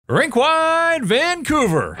Rink-wide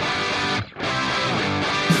Vancouver.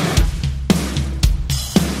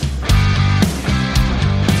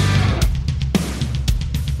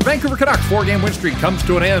 The Vancouver Canucks 4-game win streak comes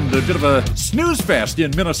to an end. A bit of a snooze fest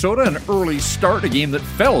in Minnesota, an early start, a game that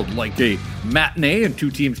felt like a matinee and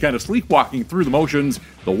two teams kind of sleepwalking through the motions.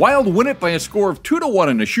 The Wild win it by a score of 2-1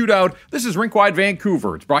 in a shootout. This is Rink-wide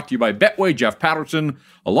Vancouver. It's brought to you by Betway, Jeff Patterson,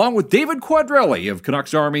 along with David Quadrelli of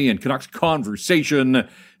Canucks Army and Canucks Conversation.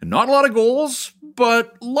 And not a lot of goals,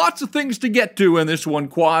 but lots of things to get to in this one,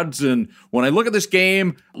 Quads. And when I look at this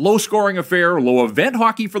game, low-scoring affair, low-event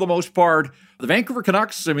hockey for the most part. The Vancouver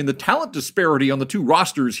Canucks, the talent disparity on the two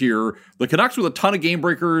rosters here, the Canucks with a ton of game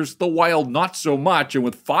breakers, the Wild not so much, and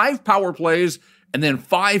with 5 power plays and then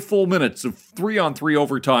 5 full minutes of 3-on-3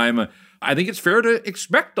 overtime, I think it's fair to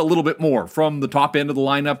expect a little bit more from the top end of the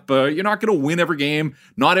lineup. You're not going to win every game.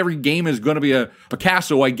 Not every game is going to be a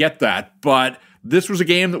Picasso, I get that, but this was a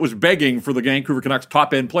game that was begging for the Vancouver Canucks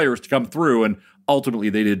top-end players to come through, and ultimately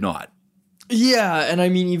they did not. Yeah, and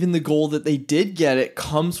even the goal that they did get, it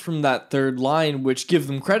comes from that third line, which, give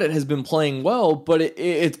them credit, has been playing well, but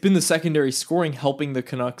it's been the secondary scoring helping the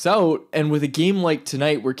Canucks out. And with a game like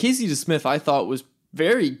tonight, where Casey DeSmith, I thought, was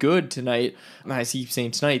very good tonight, and I keep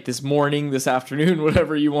saying tonight, this morning, this afternoon,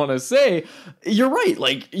 whatever you want to say, you're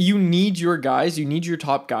right. You need your guys, you need your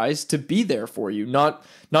top guys to be there for you, not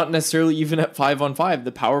necessarily even at 5-on-5.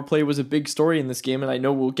 The power play was a big story in this game, and I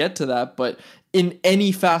know we'll get to that, but in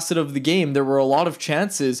any facet of the game, there were a lot of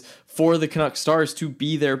chances for the Canucks Stars to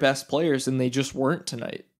be their best players, and they just weren't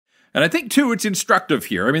tonight. And I think, too, it's instructive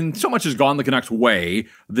here. So much has gone the Canucks' way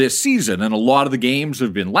this season, and a lot of the games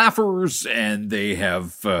have been laughers, and they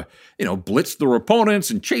have, blitzed their opponents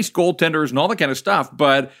and chased goaltenders and all that kind of stuff.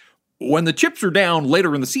 But when the chips are down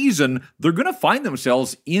later in the season, they're going to find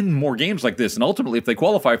themselves in more games like this. And ultimately, if they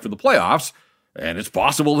qualify for the playoffs, and it's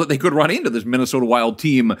possible that they could run into this Minnesota Wild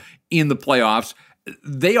team in the playoffs,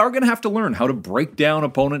 they are going to have to learn how to break down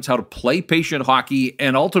opponents, how to play patient hockey,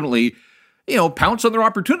 and ultimately, pounce on their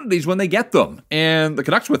opportunities when they get them. And the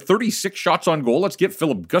Canucks with 36 shots on goal. Let's get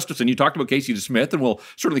Filip Gustavsson. You talked about Casey DeSmith, and we'll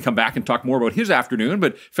certainly come back and talk more about his afternoon.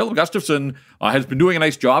 But Filip Gustavsson has been doing a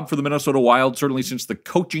nice job for the Minnesota Wild, certainly since the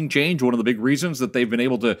coaching change, one of the big reasons that they've been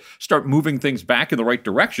able to start moving things back in the right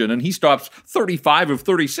direction. And he stops 35 of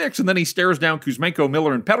 36, and then he stares down Kuzmenko,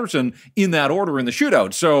 Miller, and Pettersson in that order in the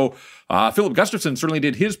shootout. So Filip Gustavsson certainly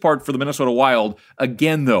did his part for the Minnesota Wild.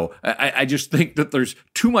 Again, though, I just think that there's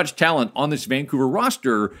too much talent on this Vancouver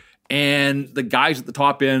roster, and the guys at the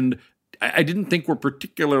top end, I didn't think were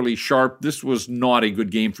particularly sharp. This was not a good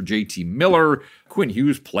game for JT Miller. Quinn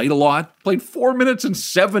Hughes played a lot, played 4 minutes and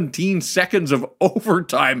 17 seconds of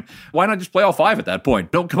overtime. Why not just play all 5 at that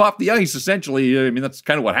point? Don't come off the ice, essentially. That's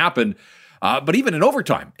kind of what happened. But even in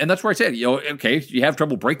overtime, and that's where I said, okay, you have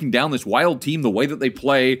trouble breaking down this Wild team the way that they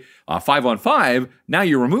play 5-on-5. Now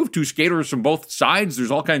you remove 2 skaters from both sides.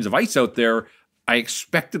 There's all kinds of ice out there. I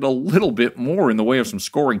expected a little bit more in the way of some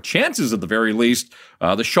scoring chances at the very least.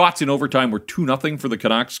 The shots in overtime were 2-0 for the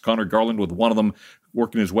Canucks. Connor Garland with one of them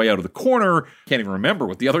working his way out of the corner. Can't even remember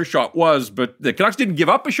what the other shot was, but the Canucks didn't give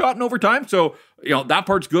up a shot in overtime. So, that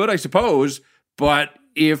part's good, I suppose. But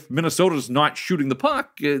if Minnesota's not shooting the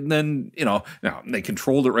puck, then, now they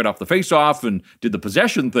controlled it right off the faceoff and did the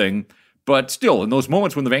possession thing. But still, in those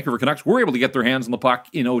moments when the Vancouver Canucks were able to get their hands on the puck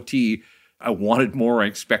in OT, I wanted more, I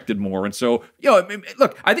expected more. And so,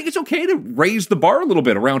 look, I think it's okay to raise the bar a little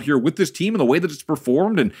bit around here with this team and the way that it's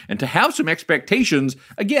performed and to have some expectations.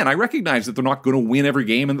 Again, I recognize that they're not going to win every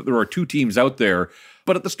game and that there are 2 teams out there.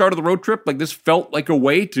 But at the start of the road trip, this felt like a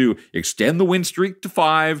way to extend the win streak to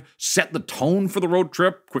 5, set the tone for the road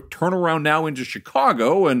trip, quick turnaround now into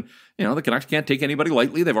Chicago. And, the Canucks can't take anybody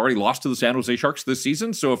lightly. They've already lost to the San Jose Sharks this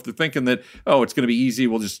season. So if they're thinking that, it's going to be easy,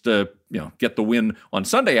 we'll just, get the win on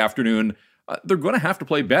Sunday afternoon, they're going to have to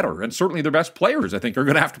play better. And certainly their best players, I think, are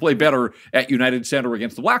going to have to play better at United Center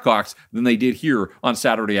against the Blackhawks than they did here on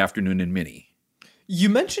Saturday afternoon in Minnie. You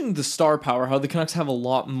mentioned the star power, how the Canucks have a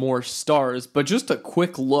lot more stars, but just a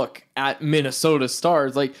quick look at Minnesota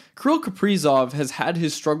stars. Kirill Kaprizov has had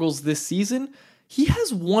his struggles this season. He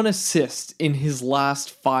has 1 assist in his last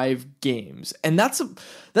 5 games, and that's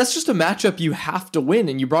just a matchup you have to win.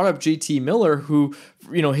 And you brought up JT Miller, who,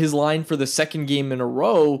 his line for the 2nd game in a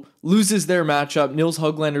row loses their matchup. Nils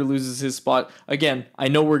Höglander loses his spot. Again, I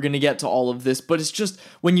know we're going to get to all of this, but it's just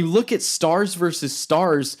when you look at stars versus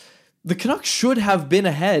stars, the Canucks should have been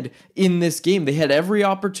ahead in this game. They had every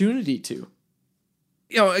opportunity to.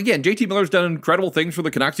 Again, JT Miller's done incredible things for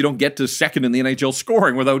the Canucks. You don't get to 2nd in the NHL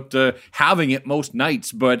scoring without having it most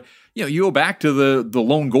nights. But, you go back to the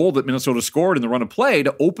lone goal that Minnesota scored in the run of play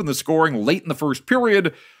to open the scoring late in the first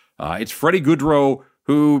period. It's Freddie Goodrow,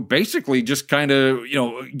 who basically just kind of,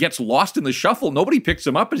 gets lost in the shuffle. Nobody picks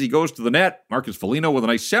him up as he goes to the net. Marcus Foligno with a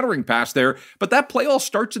nice centering pass there. But that play all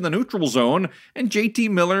starts in the neutral zone, and JT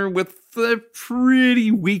Miller with a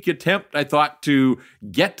pretty weak attempt, I thought, to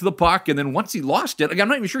get to the puck. And then once he lost it, I'm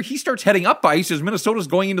not even sure, he starts heading up ice as Minnesota's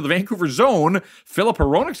going into the Vancouver zone. Philip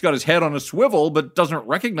Hronik's got his head on a swivel, but doesn't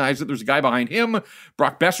recognize that there's a guy behind him.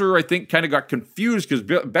 Brock Besser, I think, kind of got confused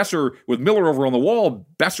because Besser, with Miller over on the wall,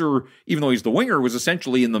 Besser, even though he's the winger, was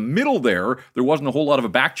essentially in the middle there. There wasn't a whole lot of a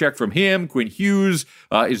back check from him. Quinn Hughes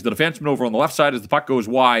is the defenseman over on the left side as the puck goes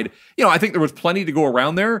wide. I think there was plenty to go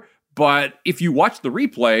around there, but if you watch the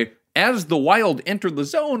replay, as the Wild entered the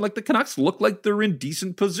zone, the Canucks look like they're in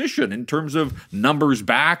decent position in terms of numbers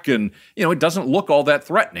back, and, it doesn't look all that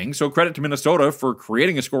threatening. So credit to Minnesota for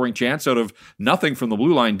creating a scoring chance out of nothing from the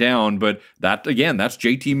blue line down. But that, again, that's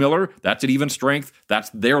JT Miller. That's at even strength. That's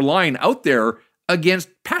their line out there against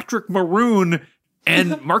Patrick Maroon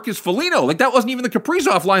and Marcus Foligno. That wasn't even the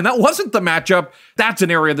Kaprizov line. That wasn't the matchup. That's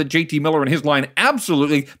an area that JT Miller and his line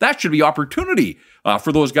absolutely, that should be opportunity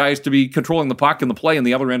for those guys to be controlling the puck and the play on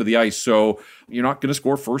the other end of the ice. So you're not going to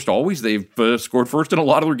score first always. They've scored first in a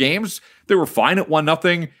lot of their games. They were fine at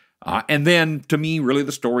 1-0. And then, to me, really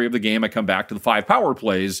the story of the game, I come back to the 5 power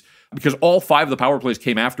plays, because all 5 of the power plays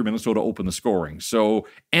came after Minnesota opened the scoring. So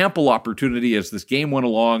ample opportunity as this game went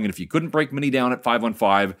along. And if you couldn't break Mini down at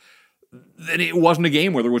 5-on-5, then it wasn't a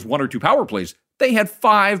game where there was 1 or 2 power plays. They had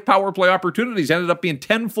 5 power play opportunities, ended up being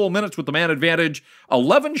 10 full minutes with the man advantage,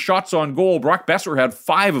 11 shots on goal. Brock Besser had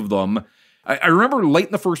 5 of them. I remember late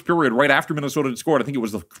in the first period, right after Minnesota had scored, I think it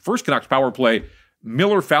was the first Canucks power play,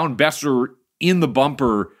 Miller found Besser in the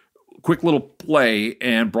bumper, quick little play,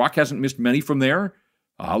 and Brock hasn't missed many from there.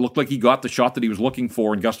 Looked like he got the shot that he was looking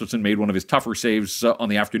for, and Gustafsson made one of his tougher saves on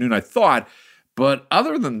the afternoon, I thought. But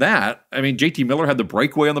other than that, JT Miller had the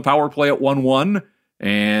breakaway on the power play at 1-1,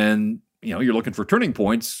 and, you're looking for turning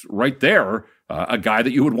points right there. A guy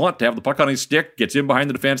that you would want to have the puck on his stick, gets in behind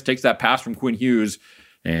the defense, takes that pass from Quinn Hughes,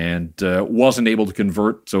 and wasn't able to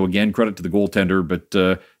convert. So again, credit to the goaltender. But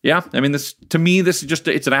this, to me, this is just,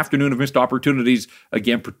 it's an afternoon of missed opportunities,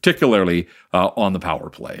 again, particularly on the power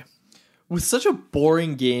play. With such a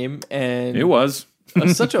boring game, and it was.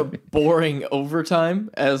 such a boring overtime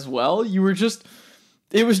as well.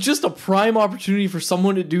 It was just a prime opportunity for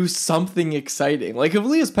someone to do something exciting. If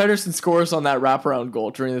Elias Pettersson scores on that wraparound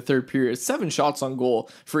goal during the third period, 7 shots on goal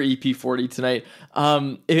for EP40 tonight.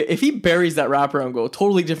 If he buries that wraparound goal,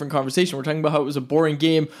 totally different conversation. We're talking about how it was a boring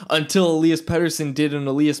game until Elias Pettersson did an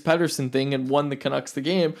Elias Pettersson thing and won the Canucks the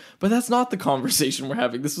game. But that's not the conversation we're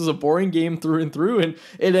having. This was a boring game through and through, and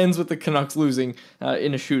it ends with the Canucks losing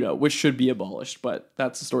in a shootout, which should be abolished. But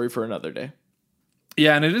that's a story for another day.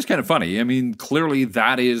 Yeah, and it is kind of funny. Clearly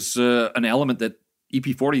that is an element that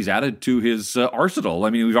EP40's added to his arsenal.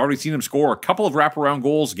 We've already seen him score a couple of wraparound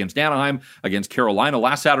goals against Anaheim, against Carolina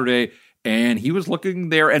last Saturday, and he was looking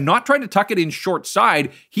there and not trying to tuck it in short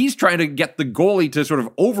side. He's trying to get the goalie to sort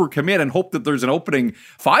of overcommit and hope that there's an opening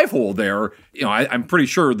 5-hole there. I'm pretty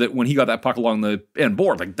sure that when he got that puck along the end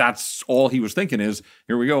board, that's all he was thinking is,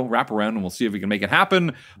 here we go, wrap around, and we'll see if we can make it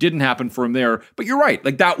happen. Didn't happen for him there. But you're right.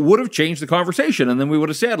 That would have changed the conversation. And then we would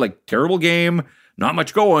have said, terrible game, not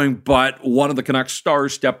much going, but one of the Canucks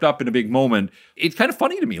stars stepped up in a big moment. It's kind of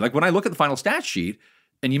funny to me. When I look at the final stat sheet,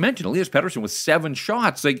 and you mentioned Elias Pettersson with 7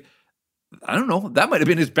 shots, I don't know. That might have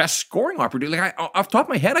been his best scoring opportunity. Off the top of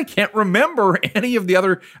my head, I can't remember any of the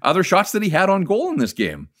other shots that he had on goal in this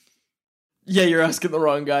game. Yeah, you're asking the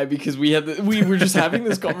wrong guy, because we were just having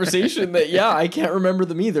this conversation that, I can't remember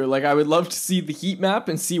them either. I would love to see the heat map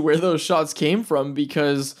and see where those shots came from,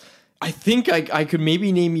 because I think I could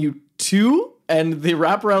maybe name you 2, and the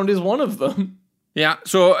wraparound is one of them. Yeah,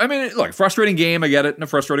 so, look, frustrating game, I get it, and a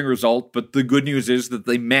frustrating result, but the good news is that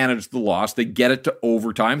they managed the loss. They get it to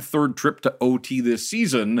overtime, 3rd trip to OT this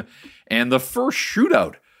season, and the first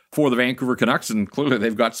shootout for the Vancouver Canucks, and clearly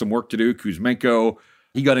they've got some work to do. Kuzmenko,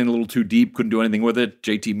 he got in a little too deep, couldn't do anything with it.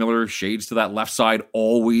 JT Miller shades to that left side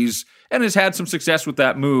always, and has had some success with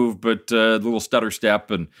that move, but the little stutter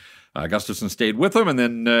step, and Gustafsson stayed with him, and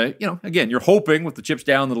then, again, you're hoping with the chips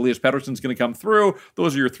down that Elias Pettersson's going to come through.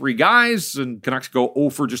 Those are your 3 guys, and Canucks go 0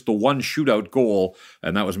 for just the 1 shootout goal,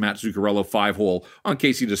 and that was Matt Zuccarello 5-hole on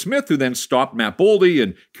Casey DeSmith, who then stopped Matt Boldy,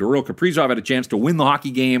 and Kirill Kaprizov had a chance to win the hockey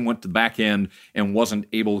game, went to the back end, and wasn't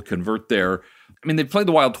able to convert there. They've played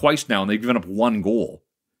the Wild twice now, and they've given up 1 goal.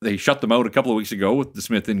 They shut them out a couple of weeks ago with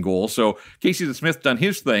DeSmith in goal, so Casey DeSmith done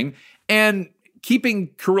his thing, and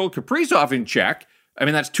keeping Kirill Kaprizov in check.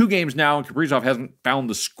 That's 2 games now, and Kaprizov hasn't found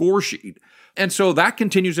the score sheet. And so that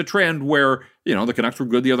continues a trend where, the Canucks were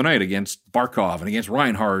good the other night against Barkov and against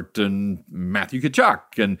Reinhart and Matthew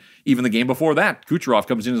Tkachuk. And even the game before that, Kucherov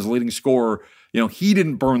comes in as the leading scorer. He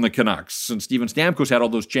didn't burn the Canucks. And Steven Stamkos had all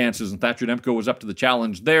those chances, and Thatcher Demko was up to the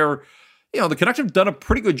challenge there. The Canucks have done a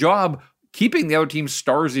pretty good job keeping the other team's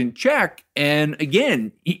stars in check. And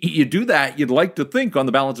again, you do that, you'd like to think on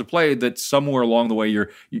the balance of play that somewhere along the way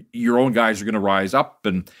your own guys are going to rise up,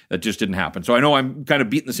 and that just didn't happen. So I know I'm kind of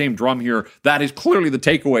beating the same drum here. That is clearly the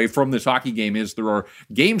takeaway from this hockey game, is there are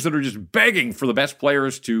games that are just begging for the best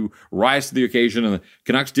players to rise to the occasion, and the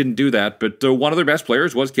Canucks didn't do that. But one of their best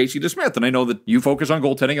players was Casey DeSmith, and I know that you focus on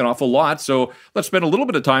goaltending an awful lot, so let's spend a little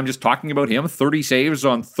bit of time just talking about him. 30 saves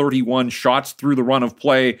on 31 shots through the run of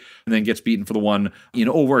play, and then gets beaten for the one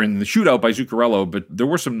over in the shootout by Zuccarello. But there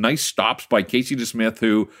were some nice stops by Casey DeSmith,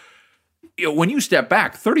 who, when you step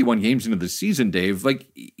back 31 games into the season, Dave,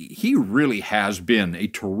 he really has been a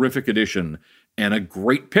terrific addition and a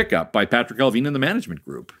great pickup by Patrick Allvin and the management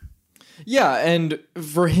group. Yeah, and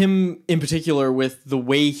for him in particular, with the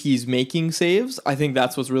way he's making saves, I think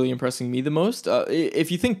that's what's really impressing me the most.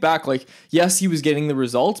 If you think back, yes, he was getting the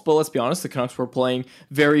results, but let's be honest, the Canucks were playing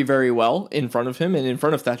very, very well in front of him and in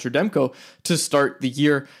front of Thatcher Demko to start the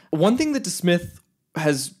year. One thing that DeSmith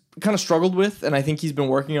has kind of struggled with, and I think he's been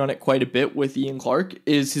working on it quite a bit with Ian Clark,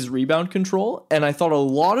 is his rebound control. And I thought a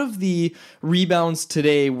lot of the rebounds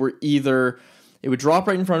today were either it would drop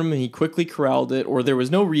right in front of him and he quickly corralled it, or there was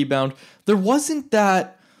no rebound. There wasn't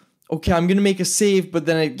that, okay, I'm going to make a save, but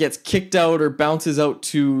then it gets kicked out or bounces out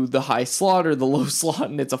to the high slot or the low slot,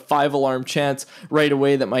 and it's a 5-alarm chance right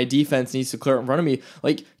away that my defense needs to clear it in front of me.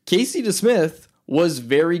 Casey DeSmith was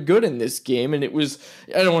very good in this game, and it was,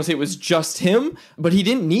 I don't want to say it was just him, but he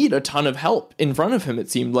didn't need a ton of help in front of him,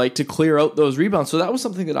 it seemed like, to clear out those rebounds. So that was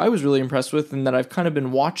something that I was really impressed with and that I've kind of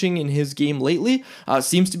been watching in his game lately.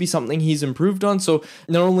 Seems to be something he's improved on. So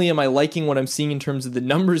not only am I liking what I'm seeing in terms of the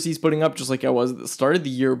numbers he's putting up, just like I was at the start of the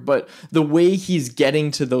year, but the way he's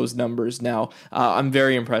getting to those numbers now, I'm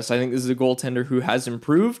very impressed. I think this is a goaltender who has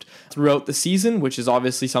improved throughout the season, which is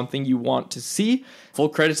obviously something you want to see. Full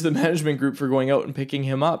credit to the management group for going out and picking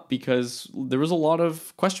him up, because there was a lot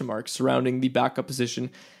of question marks surrounding the backup position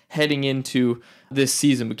heading into this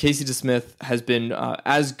season. But Casey DeSmith has been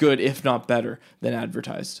as good, if not better, than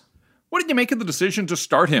advertised. What did you make of the decision to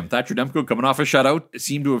start him? Thatcher Demko, coming off a shutout,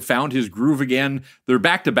 seemed to have found his groove again. They're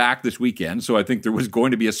back-to-back this weekend, so I think there was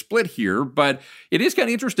going to be a split here. But it is kind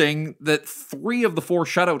of interesting that 3 of the 4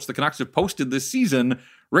 shutouts the Canucks have posted this season,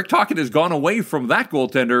 Rick Tocchet has gone away from that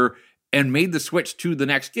goaltender and made the switch to the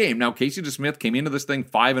next game. Now, Casey DeSmith came into this thing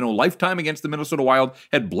 5-0 lifetime against the Minnesota Wild,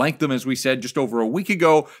 had blanked them, as we said, just over a week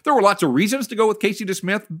ago. There were lots of reasons to go with Casey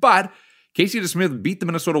DeSmith, but Casey DeSmith beat the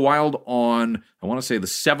Minnesota Wild on, I want to say, the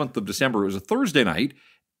 7th of December. It was a Thursday night,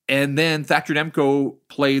 and then Thatcher Demko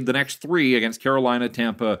played the next 3 against Carolina,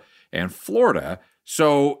 Tampa, and Florida.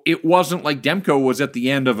 So it wasn't like Demko was at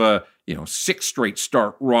the end of a 6 straight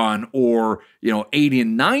start run or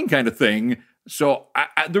 8-9 kind of thing. So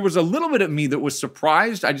there was a little bit of me that was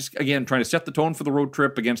surprised. I just, again, trying to set the tone for the road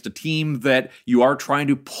trip against a team that you are trying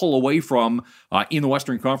to pull away from in the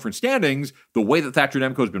Western Conference standings. The way that Thatcher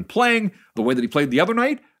Demko has been playing, the way that he played the other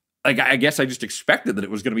night, I guess I just expected that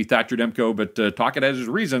it was going to be Thatcher Demko, but Tocchet has his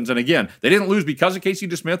reasons. And again, they didn't lose because of Casey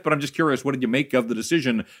DeSmith, but I'm just curious, what did you make of the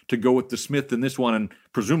decision to go with DeSmith in this one and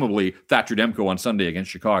presumably Thatcher Demko on Sunday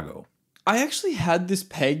against Chicago? I actually had this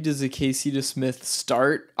pegged as a Casey DeSmith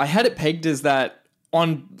start. I had it pegged as that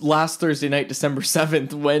on last Thursday night, December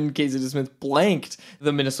 7th, when Casey DeSmith blanked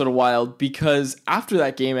the Minnesota Wild, because after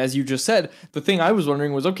that game, as you just said, the thing I was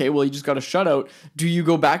wondering was, okay, well, he just got a shutout. Do you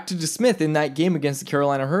go back to DeSmith in that game against the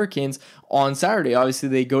Carolina Hurricanes on Saturday? Obviously,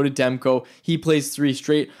 they go to Demko. He plays 3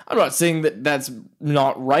 straight. I'm not saying that that's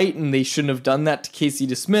not right and they shouldn't have done that to Casey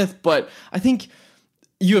DeSmith, but I think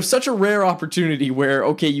you have such a rare opportunity where,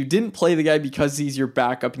 okay, you didn't play the guy because he's your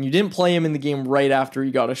backup, and you didn't play him in the game right after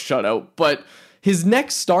he got a shutout, but his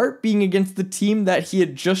next start being against the team that he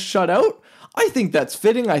had just shut out, I think that's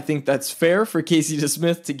fitting. I think that's fair for Casey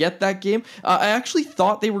DeSmith to get that game. I actually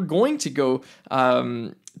thought they were going to go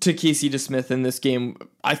to Casey DeSmith in this game.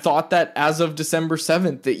 I thought that as of December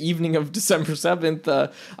 7th, the evening of December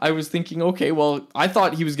 7th, I was thinking, okay, well, I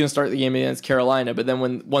thought he was going to start the game against Carolina, but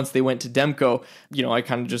then once they went to Demko, I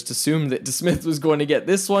kind of just assumed that DeSmith was going to get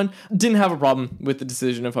this one. Didn't have a problem with the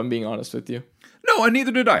decision, if I'm being honest with you. No, and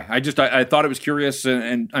neither did I. I thought it was curious,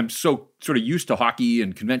 and I'm so sort of used to hockey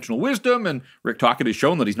and conventional wisdom, and Rick Tocchet has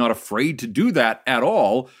shown that he's not afraid to do that at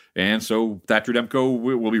all. And so Thatcher Demko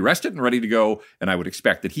will be rested and ready to go, and I would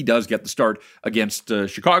expect that he does get the start against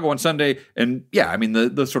Chicago on Sunday. And yeah, I mean,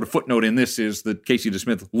 the sort of footnote in this is that Casey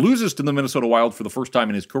DeSmith loses to the Minnesota Wild for the first time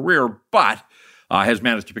in his career, but has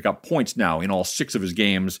managed to pick up points now in all 6 of his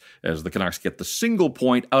games as the Canucks get the single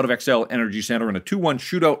point out of XL Energy Center in a 2-1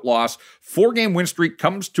 shootout loss. 4-game win streak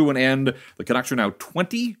comes to an end. The Canucks are now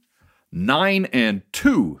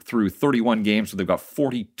 29-2 through 31 games, so they've got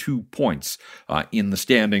 42 points in the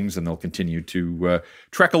standings, and they'll continue to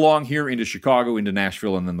trek along here into Chicago, into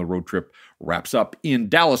Nashville, and then the road trip wraps up in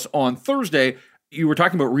Dallas on Thursday. You were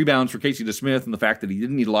talking about rebounds for Casey DeSmith and the fact that he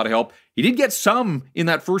didn't need a lot of help. He did get some in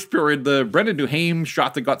that first period. The Brendan Duhaime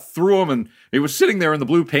shot that got through him, and it was sitting there in the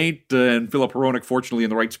blue paint, and Filip Hronek, fortunately, in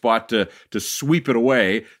the right spot to sweep it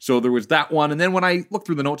away. So there was that one. And then when I looked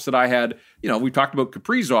through the notes that I had, we talked about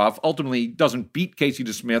Kaprizov. Ultimately doesn't beat Casey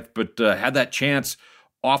DeSmith, but had that chance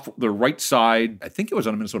off the right side. I think it was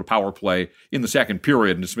on a Minnesota power play in the second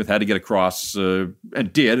period, and Smith had to get across and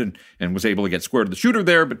did, and was able to get square to the shooter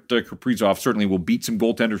there, but Kaprizov certainly will beat some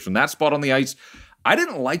goaltenders from that spot on the ice. I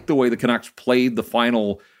didn't like the way the Canucks played the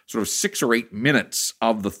final sort of 6 or 8 minutes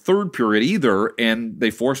of the third period either, and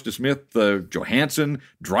they forced Smith, Johansson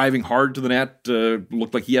driving hard to the net,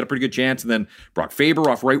 looked like he had a pretty good chance, and then Brock Faber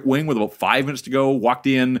off right wing with about 5 minutes to go, walked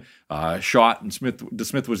in, shot, and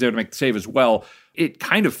Smith was there to make the save as well. It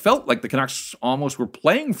kind of felt like the Canucks almost were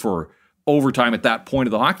playing for overtime at that point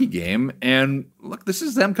of the hockey game, and look, this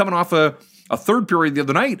is them coming off a third period the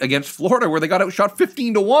other night against Florida where they got outshot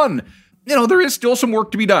 15-1. There is still some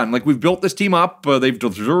work to be done. Like, we've built this team up. They've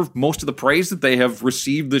deserved most of the praise that they have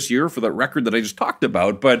received this year for that record that I just talked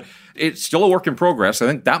about, but it's still a work in progress. I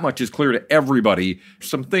think that much is clear to everybody.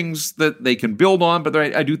 Some things that they can build on, but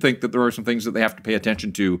I do think that there are some things that they have to pay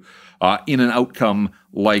attention to in an outcome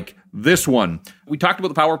like this one. We talked about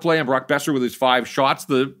the power play and Brock Besser with his 5 shots.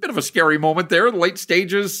 The bit of a scary moment there in the late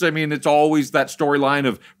stages. I mean, it's always that storyline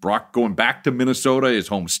of Brock going back to Minnesota, his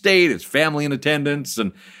home state, his family in attendance,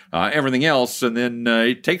 and everything else. And then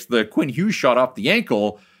he takes the Quinn Hughes shot off the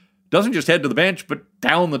ankle, doesn't just head to the bench, but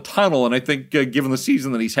down the tunnel. And I think given the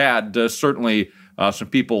season that he's had, certainly some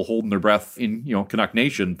people holding their breath in Canuck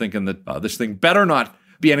Nation thinking that this thing better not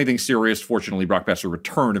be anything serious. Fortunately, Brock Besser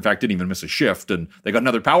returned. In fact, didn't even miss a shift, and they got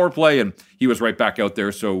another power play, and he was right back out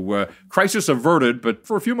there. So crisis averted, but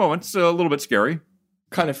for a few moments, a little bit scary.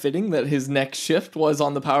 Kind of fitting that his next shift was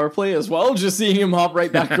on the power play as well. Just seeing him hop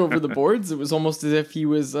right back over the boards, it was almost as if he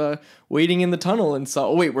was waiting in the tunnel and saw,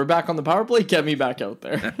 oh wait, we're back on the power play? Get me back out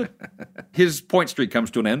there. His point streak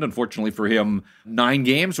comes to an end, unfortunately for him. 9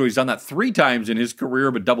 games, so he's done that 3 times in his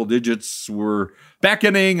career, but double digits were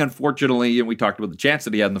beckoning, unfortunately, and we talked about the chance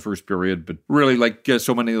that he had in the first period, but really, like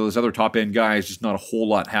so many of those other top-end guys, just not a whole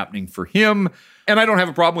lot happening for him. And I don't have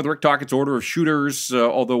a problem with Rick Tocchett's order of shooters,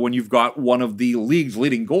 although when you've got one of the league's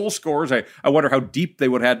leading goal scorers, I wonder how deep they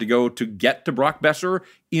would have had to go to get to Brock Besser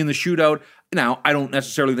in the shootout. Now, I don't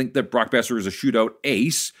necessarily think that Brock Besser is a shootout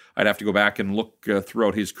ace. I'd have to go back and look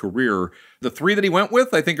throughout his career. The 3 that he went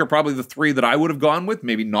with, I think, are probably the 3 that I would have gone with,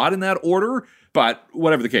 maybe not in that order, but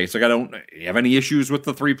whatever the case. Like, I don't have any issues with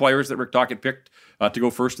the 3 players that Rick Tocchet picked to go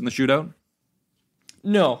first in the shootout.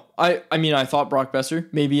 No, I mean, I thought Brock Besser,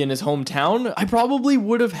 maybe in his hometown, I probably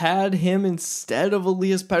would have had him instead of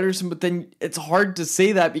Elias Pettersson, but then it's hard to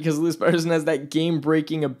say that because Elias Pettersson has that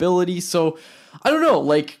game-breaking ability, so I don't know,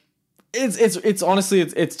 like, it's honestly,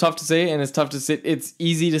 it's tough to say, and it's tough to sit, it's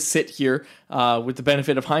easy to sit here with the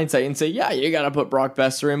benefit of hindsight and say, yeah, you gotta put Brock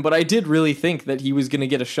Besser in, but I did really think that he was gonna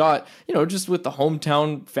get a shot, just with the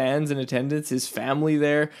hometown fans in attendance, his family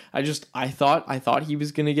there, I thought he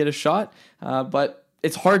was gonna get a shot, but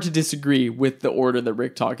it's hard to disagree with the order that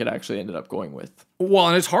Rick Tocchet actually ended up going with. Well,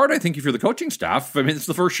 and it's hard, I think, if you're the coaching staff. I mean, it's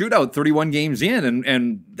the first shootout, 31 games in,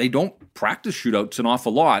 and they don't practice shootouts an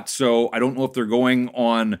awful lot. So I don't know if they're going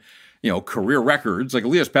on, career records. Like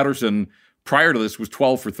Elias Pettersson, prior to this, was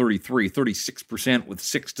 12 for 33, 36% with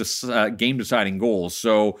 6 game-deciding goals.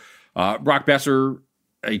 So Brock Besser,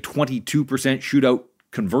 a 22% shootout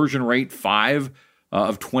conversion rate, 5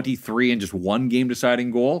 of 23, and just 1 game-deciding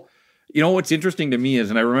goal. What's interesting to me is,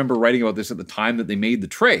 and I remember writing about this at the time that they made the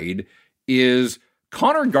trade, is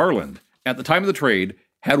Connor Garland, at the time of the trade,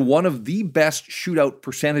 had one of the best shootout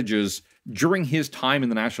percentages during his time in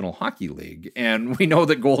the National Hockey League. And we know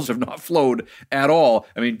that goals have not flowed at all.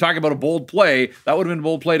 I mean, talking about a bold play, that would have been a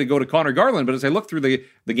bold play to go to Connor Garland. But as I look through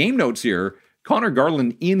the game notes here, Connor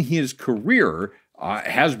Garland in his career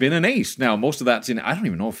has been an ace. Now, most of that's I don't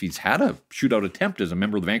even know if he's had a shootout attempt as a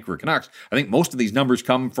member of the Vancouver Canucks. I think most of these numbers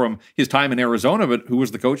come from his time in Arizona, but who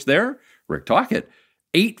was the coach there? Rick Tocchet.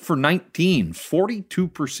 8 for 19,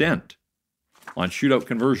 42% on shootout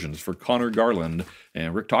conversions for Connor Garland.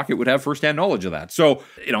 And Rick Tocchet would have firsthand knowledge of that. So,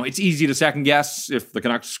 it's easy to second guess if the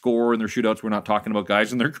Canucks score in their shootouts. We're not talking about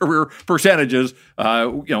guys in their career percentages.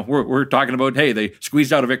 We're talking about, hey, they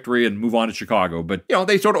squeezed out a victory and move on to Chicago. But,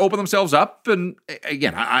 they sort of open themselves up. And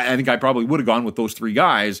again, I think I probably would have gone with those three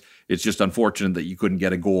guys. It's just unfortunate that you couldn't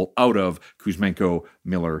get a goal out of Kuzmenko,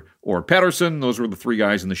 Miller, or Pettersson. Those were the three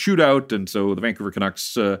guys in the shootout. And so the Vancouver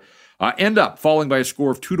Canucks end up falling by a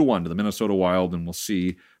score of 2-1 to the Minnesota Wild, and we'll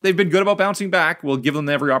see. They've been good about bouncing back. We'll give them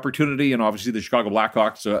every opportunity, and obviously the Chicago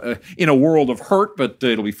Blackhawks in a world of hurt, but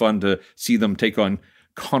it'll be fun to see them take on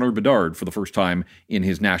Connor Bedard for the first time in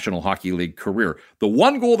his National Hockey League career. The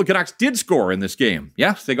one goal the Canucks did score in this game,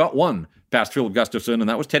 yes, they got one past Philip Gustafsson, and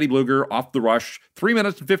that was Teddy Blueger off the rush, 3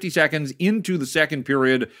 minutes and 50 seconds into the second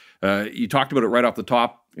period. You talked about it right off the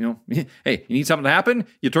top. Hey, you need something to happen?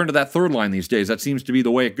 You turn to that third line these days. That seems to be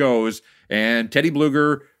the way it goes. And Teddy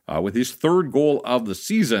Blueger, with his third goal of the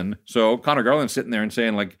season. So Connor Garland's sitting there and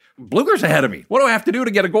saying, Blueger's ahead of me. What do I have to do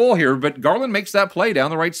to get a goal here? But Garland makes that play down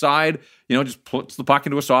the right side, just puts the puck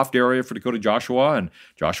into a soft area for Dakota Joshua. And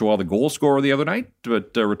Joshua, the goal scorer the other night,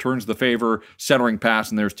 but returns the favor, centering pass.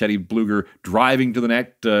 And there's Teddy Blueger driving to the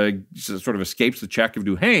net, sort of escapes the check of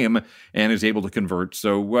Duhaime and is able to convert.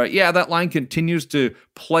 So, that line continues to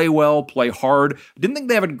play well, play hard. Didn't think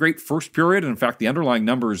they have a great first period. And in fact, the underlying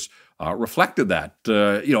numbers reflected that.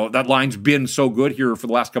 That line's been so good here for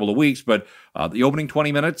the last couple of weeks, but the opening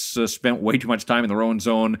 20 minutes spent way too much time in their own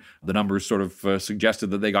zone. The numbers sort of suggested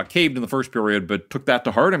that they got caved in the first period, but took that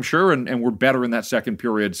to heart, I'm sure, and were better in that second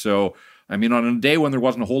period. So, on a day when there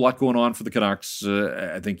wasn't a whole lot going on for the Canucks,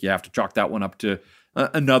 I think you have to chalk that one up to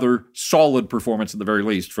another solid performance at the very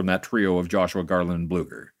least from that trio of Joshua, Garland, and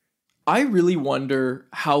Blueger. I really wonder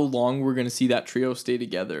how long we're going to see that trio stay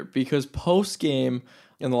together, because post-game,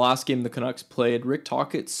 in the last game the Canucks played, Rick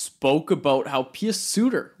Tocchet spoke about how Pius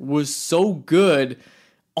Suter was so good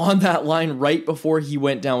on that line right before he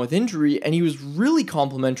went down with injury, and he was really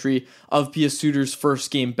complimentary of Pius Suter's first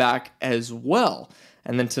game back as well.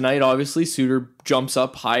 And then tonight, obviously, Suter jumps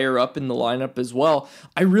up higher up in the lineup as well.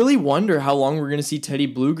 I really wonder how long we're going to see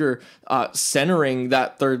Teddy Blueger centering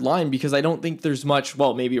that third line, because I don't think there's much.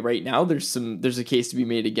 Well, maybe right now there's a case to be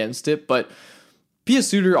made against it, but Pius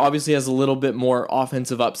Suter obviously has a little bit more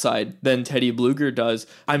offensive upside than Teddy Blueger does.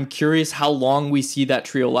 I'm curious how long we see that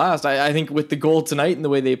trio last. I think with the goal tonight and the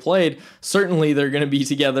way they played, certainly they're going to be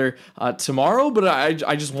together tomorrow, but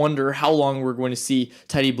I just wonder how long we're going to see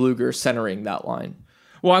Teddy Blueger centering that line.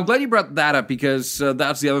 Well, I'm glad you brought that up, because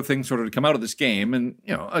that's the other thing sort of to come out of this game. And,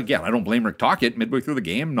 again, I don't blame Rick Tocchet. Midway through the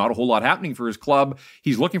game, not a whole lot happening for his club.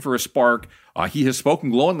 He's looking for a spark. He has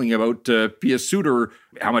spoken glowingly about Pius Suter,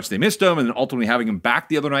 how much they missed him, and ultimately having him back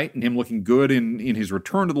the other night and him looking good in his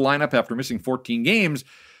return to the lineup after missing 14 games,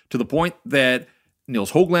 to the point that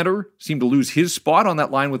Nils Höglander seemed to lose his spot on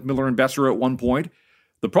that line with Miller and Besser at one point.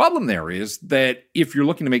 The problem there is that if you're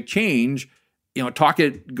looking to make change,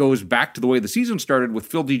 Tocchet goes back to the way the season started with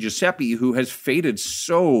Phil DiGiuseppe, who has faded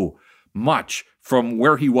so much from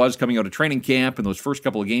where he was coming out of training camp in those first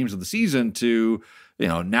couple of games of the season to,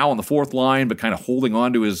 now on the fourth line, but kind of holding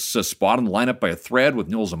on to his spot in the lineup by a thread with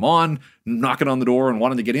Nils Amon knocking on the door and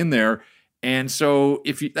wanting to get in there. And so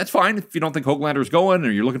that's fine if you don't think Höglander's going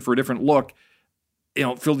or you're looking for a different look.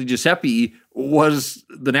 Phil DiGiuseppe was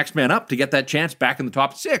the next man up to get that chance back in the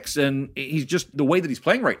top six. And he's just, the way that he's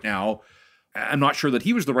playing right now, I'm not sure that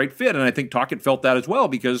he was the right fit, and I think Tocchet felt that as well,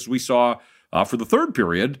 because we saw for the third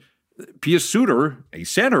period, Pius Suter, a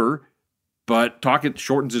center, but Tocchet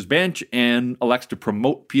shortens his bench and elects to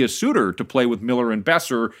promote Pius Suter to play with Miller and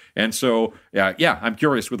Besser. And so, I'm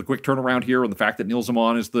curious with a quick turnaround here and the fact that Nils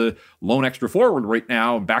Amon is the lone extra forward right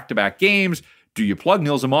now in back-to-back games. Do you plug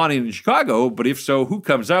Nils Amon in Chicago? But if so, who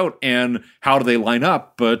comes out and how do they line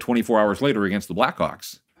up 24 hours later against the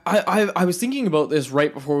Blackhawks? I was thinking about this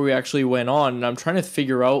right before we actually went on, and I'm trying to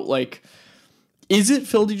figure out, is it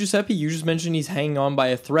Phil DiGiuseppe? You just mentioned he's hanging on by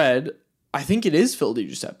a thread. I think it is Phil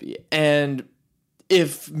DiGiuseppe. And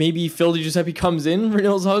if maybe Phil DiGiuseppe comes in for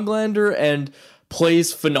Nils Höglander and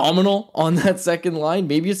plays phenomenal on that second line,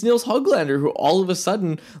 maybe it's Nils Höglander who all of a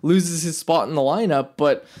sudden loses his spot in the lineup,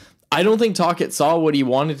 but I don't think Tocchet saw what he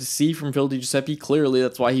wanted to see from Phil DiGiuseppe. Clearly,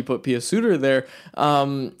 that's why he put Pius Suter there.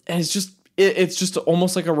 And it's just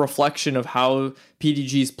almost like a reflection of how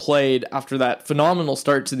PDG's played after that phenomenal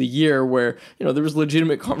start to the year where, there was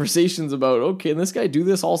legitimate conversations about, okay, can this guy do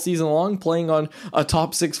this all season long, playing on a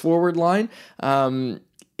top 6 forward line?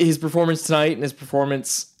 His performance tonight and his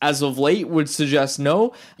performance as of late would suggest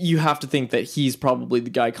no. You have to think that he's probably the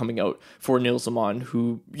guy coming out for Nils Aman,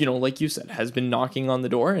 who, like you said, has been knocking on the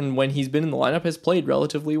door, and when he's been in the lineup has played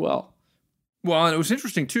relatively well. Well, and it was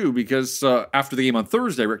interesting, too, because after the game on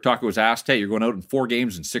Thursday, Rick Tocchet was asked, hey, you're going out in 4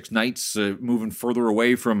 games in 6 nights, moving further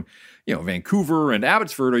away from, Vancouver and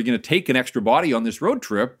Abbotsford. Are you going to take an extra body on this road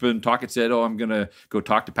trip? And Tocchet said, I'm going to go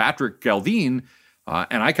talk to Patrick Alvin.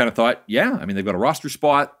 And I kind of thought, they've got a roster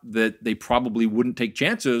spot that they probably wouldn't take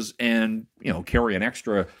chances and, carry an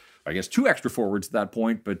extra, 2 extra forwards at that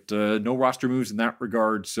point, but no roster moves in that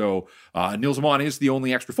regard. So Nils Aman is the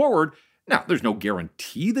only extra forward. Now, there's no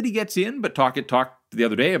guarantee that he gets in, but Tocchet talked the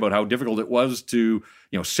other day about how difficult it was to,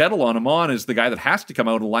 settle on Aman as the guy that has to come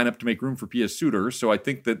out and line up to make room for P.S. Suter. So I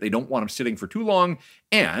think that they don't want him sitting for too long.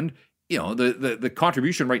 And, the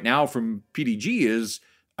contribution right now from PDG is,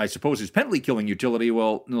 I suppose, his penalty killing utility.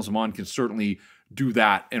 Well, Nils Aman can certainly do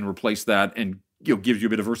that and replace that and gives you a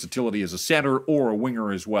bit of versatility as a center or a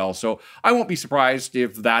winger as well. So I won't be surprised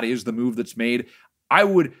if that is the move that's made. I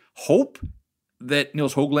would hope that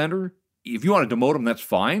Nils Höglander, if you want to demote him, that's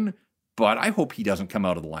fine, but I hope he doesn't come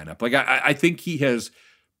out of the lineup. Like, I think he has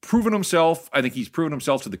proven himself. I think he's proven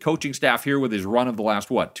himself to the coaching staff here with his run of the last,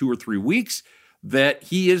 2 or 3 weeks, that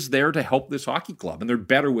he is there to help this hockey club, and they're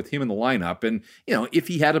better with him in the lineup. And, if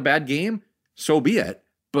he had a bad game, so be it.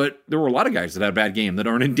 But there were a lot of guys that had a bad game that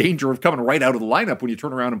aren't in danger of coming right out of the lineup when you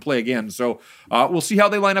turn around and play again. So we'll see how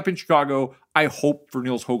they line up in Chicago. I hope for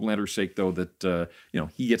Nils Höglander's sake, though, that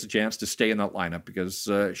he gets a chance to stay in that lineup because,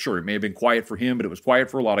 sure, it may have been quiet for him, but it was quiet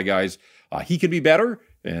for a lot of guys. He could be better,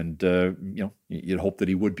 and you'd hope that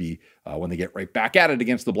he would be when they get right back at it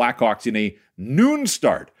against the Blackhawks in a noon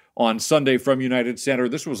start on Sunday from United Center.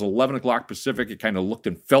 This was 11 o'clock Pacific. It kind of looked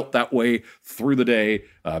and felt that way through the day.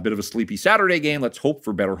 A bit of a sleepy Saturday game. Let's hope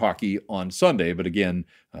for better hockey on Sunday. But again,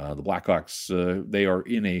 the Blackhawks, they are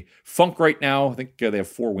in a funk right now. I think they have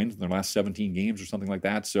 4 wins in their last 17 games or something like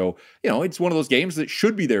that. So, it's one of those games that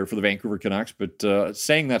should be there for the Vancouver Canucks. But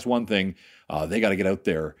saying that's one thing, they got to get out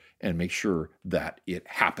there and make sure that it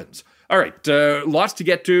happens. All right, lots to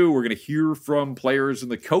get to. We're going to hear from players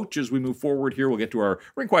and the coach as we move forward here. We'll get to our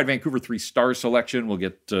Rink-Wide Vancouver 3-star selection. We'll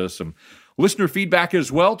get some listener feedback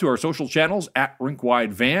as well to our social channels at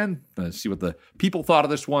Rink-Wide Van. See what the people thought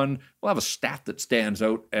of this one. We'll have a stat that stands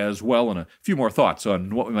out as well and a few more thoughts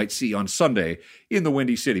on what we might see on Sunday in the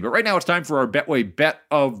Windy City. But right now it's time for our Betway Bet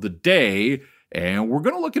of the Day, and we're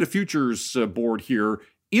going to look at a futures board here.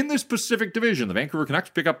 In this Pacific Division, the Vancouver Canucks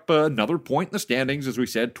pick up another point in the standings, as we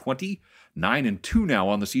said, 29-2 now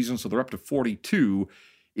on the season, so they're up to 42.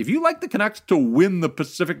 If you like the Canucks to win the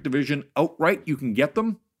Pacific Division outright, you can get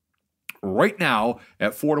them right now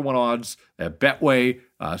at 4-1 odds at Betway.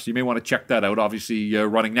 So you may want to check that out. Obviously,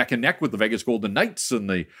 running neck and neck with the Vegas Golden Knights and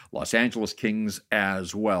the Los Angeles Kings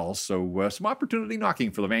as well. So some opportunity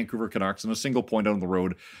knocking for the Vancouver Canucks and a single point out on the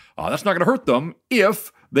road. That's not going to hurt them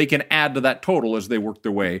if they can add to that total as they work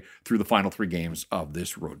their way through the final 3 games of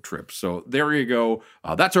this road trip. So there you go.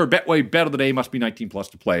 That's our Betway Bet of the Day. Must be 19 plus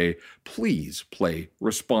to play. Please play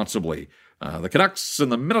responsibly. The Canucks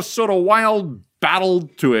and the Minnesota Wild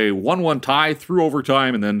battled to a 1-1 tie through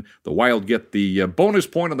overtime, and then the Wild get the bonus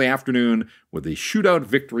point of the afternoon with a shootout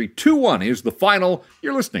victory. 2-1 is the final.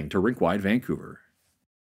 You're listening to Rink-Wide Vancouver.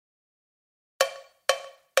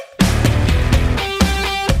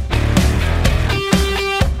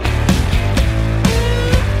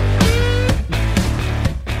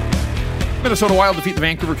 Minnesota Wild defeat the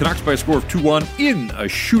Vancouver Canucks by a score of 2-1 in a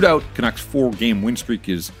shootout. Canucks' 4-game win streak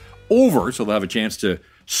is over, so they'll have a chance to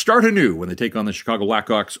start anew when they take on the Chicago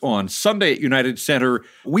Blackhawks on Sunday at United Center.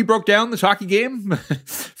 We broke down this hockey game,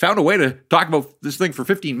 found a way to talk about this thing for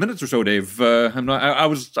 15 minutes or so, Dave. I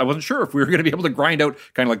wasn't sure if we were going to be able to grind out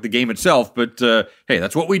kind of like the game itself, but hey,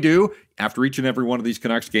 that's what we do after each and every one of these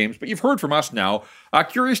Canucks games. But you've heard from us now.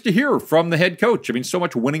 Curious to hear from the head coach. I mean, so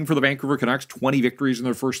much winning for the Vancouver Canucks, 20 victories in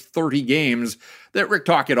their first 30 games, that Rick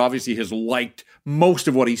Tocchet obviously has liked most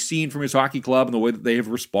of what he's seen from his hockey club and the way that they have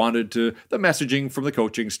responded to the messaging from the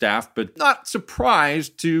coaching staff, but not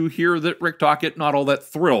surprised to hear that Rick Tocchet not all that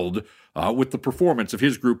thrilled with the performance of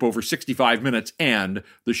his group over 65 minutes and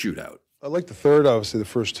the shootout. I like the third. Obviously, the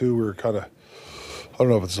first 2 were kind of, I don't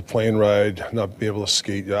know if it's a plane ride, not be able to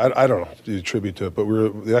skate. I don't know, to attribute to it, but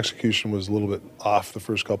the execution was a little bit off the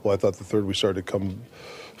first couple. I thought the third we started to come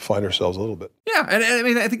find ourselves a little bit. Yeah, and I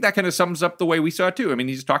mean, I think that kind of sums up the way we saw it too. I mean,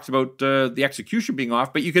 he just talks about the execution being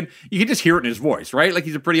off, but you can just hear it in his voice, right? Like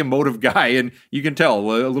he's a pretty emotive guy, and you can tell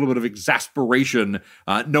a little bit of exasperation,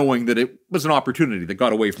 knowing that it was an opportunity that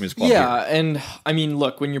got away from his club. Yeah, and I mean,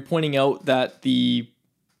 look, when you're pointing out that the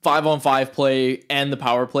 5-on-5 play and the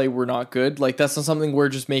power play were not good, like that's not something we're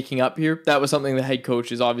just making up here. That was something the head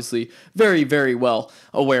coach is obviously very, very well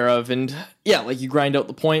aware of. And yeah, like you grind out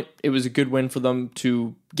the point. It was a good win for them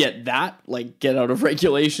to get that, like get out of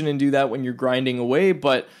regulation and do that when you're grinding away.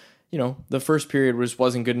 But you know, the first period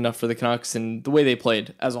wasn't good enough for the Canucks, and the way they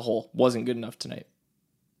played as a whole wasn't good enough tonight.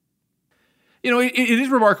 You know, it is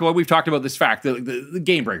remarkable. We've talked about this fact that the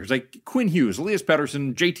game breakers like Quinn Hughes, Elias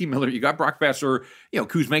Pettersson, JT Miller, you got Brock Besser,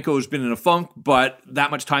 Kuzmenko has been in a funk, but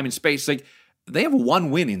that much time and space, like they have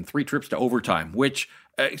one win in 3 trips to overtime, which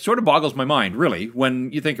sort of boggles my mind, really,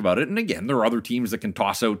 when you think about it. And again, there are other teams that can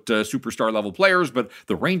toss out superstar level players, but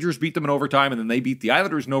the Rangers beat them in overtime, and then they beat the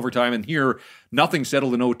Islanders in overtime, and here nothing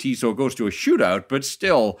settled in OT, so it goes to a shootout. But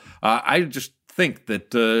still, I just think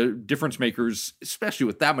that difference makers, especially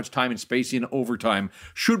with that much time and space in overtime,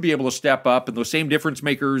 should be able to step up. And those same difference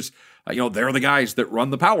makers, they're the guys that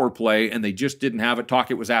run the power play, and they just didn't have it.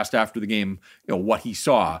 Tocchet was asked after the game, what he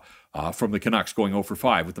saw from the Canucks going 0 for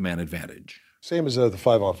 5 with the man advantage. Same as the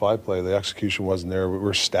 5-on-5 play. The execution wasn't there. We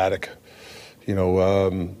were static.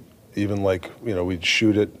 Even we'd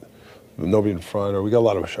shoot it, nobody in front, or we got a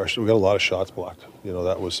lot of shots blocked.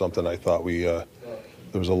 That was something I thought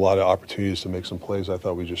there was a lot of opportunities to make some plays. I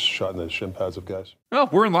thought we just shot in the shin pads of guys. Well,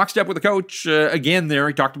 we're in lockstep with the coach. Again there,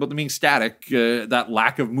 he talked about them being static, that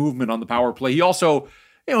lack of movement on the power play. He also,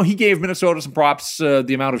 he gave Minnesota some props,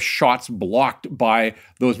 the amount of shots blocked by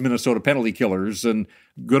those Minnesota penalty killers. And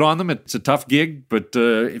good on them. It's a tough gig, but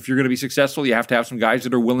if you're going to be successful, you have to have some guys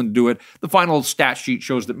that are willing to do it. The final stat sheet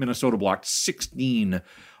shows that Minnesota blocked 16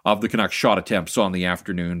 of the Canucks shot attempts on the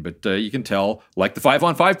afternoon, but you can tell, like the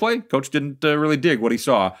 5-on-5 play, coach didn't really dig what he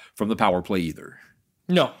saw from the power play either.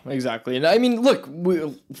 No, exactly. And I mean, look,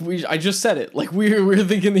 I just said it. Like we're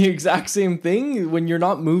thinking the exact same thing. When you're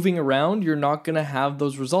not moving around, you're not going to have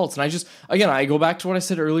those results. And I go back to what I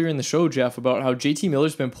said earlier in the show, Jeff, about how JT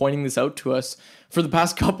Miller's been pointing this out to us for the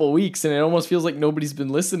past couple of weeks, and it almost feels like nobody's been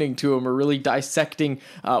listening to him or really dissecting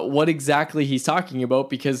what exactly he's talking about,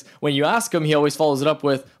 because when you ask him, he always follows it up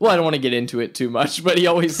with, well, I don't want to get into it too much, but he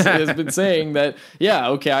always has been saying that, yeah,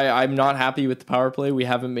 okay, I'm not happy with the power play. We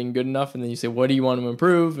haven't been good enough. And then you say, what do you want to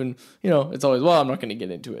improve? And, it's always, well, I'm not going to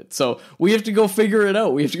get into it. So we have to go figure it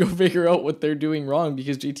out. We have to go figure out what they're doing wrong,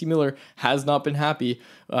 because JT Miller has not been happy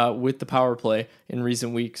with the power play in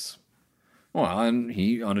recent weeks. Well, and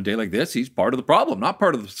he, on a day like this, he's part of the problem, not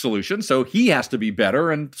part of the solution. So he has to be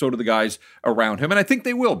better, and so do the guys around him. And I think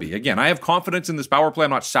they will be. Again, I have confidence in this power play. I'm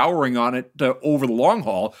not souring on it over the long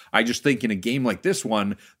haul. I just think in a game like this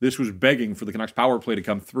one, this was begging for the Canucks power play to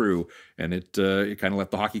come through, and it kind of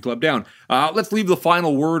let the hockey club down. Let's leave the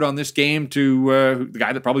final word on this game to the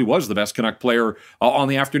guy that probably was the best Canuck player on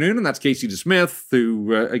the afternoon, and that's Casey DeSmith,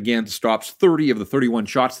 who, again, stops 30 of the 31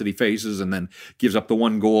 shots that he faces and then gives up the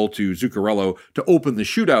one goal to Zuccarello to open the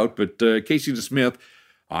shootout. But Casey DeSmith,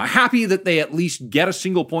 happy that they at least get a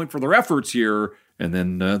single point for their efforts here, and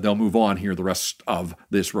then they'll move on here the rest of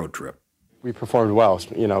this road trip. We performed well.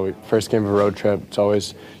 First game of a road trip, it's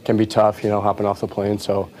always can be tough, hopping off the plane.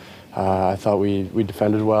 So I thought we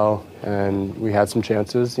defended well, and we had some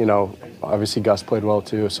chances. Obviously Gus played well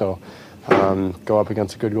too. So go up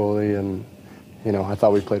against a good goalie, and I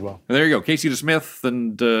thought we played well. And there you go, Casey DeSmith,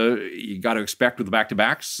 and you got to expect with the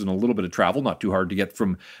back-to-backs and a little bit of travel, not too hard to get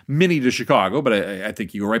from Minnie to Chicago, but I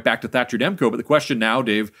think you go right back to Thatcher Demko. But the question now,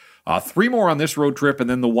 Dave, 3 more on this road trip, and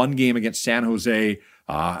then the one game against San Jose,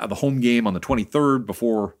 the home game on the 23rd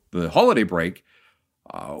before the holiday break.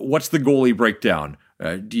 What's the goalie breakdown?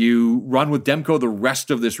 Do you run with Demko the rest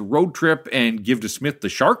of this road trip and give DeSmith the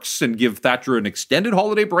Sharks and give Thatcher an extended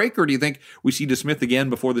holiday break? Or do you think we see DeSmith again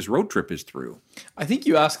before this road trip is through? I think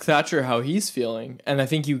you ask Thatcher how he's feeling, and I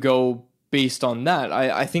think you go based on that.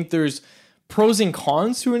 I think there's pros and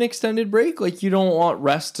cons to an extended break. Like, you don't want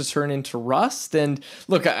rest to turn into rust. And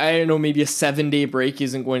look, I don't know, maybe a 7-day break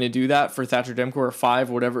isn't going to do that for Thatcher Demko, or 5,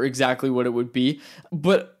 whatever, exactly what it would be.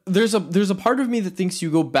 But there's a part of me that thinks you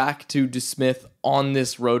go back to DeSmith on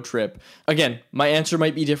this road trip. Again, my answer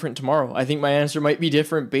might be different tomorrow. I think my answer might be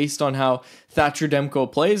different based on how Thatcher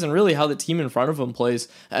Demko plays, and really how the team in front of him plays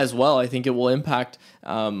as well. I think it will impact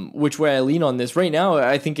which way I lean on this. Right now,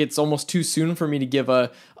 I think it's almost too soon for me to give a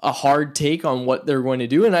hard take on what they're going to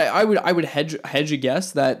do, and I would hedge a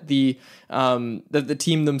guess that the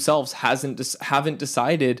team themselves haven't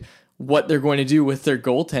decided what they're going to do with their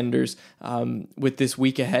goaltenders with this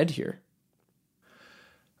week ahead here.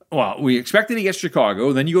 Well, we expected against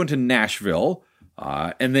Chicago, then you go into Nashville,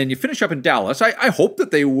 and then you finish up in Dallas. I hope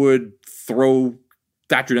that they would throw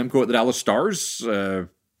Thatcher Demko at the Dallas Stars,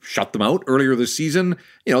 shut them out earlier this season.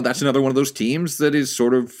 That's another one of those teams that is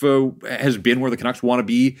sort of has been where the Canucks want to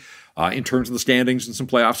be in terms of the standings and some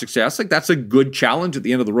playoff success. Like, that's a good challenge at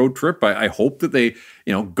the end of the road trip. I hope that they,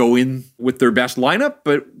 go in with their best lineup,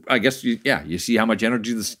 but I guess, you see how much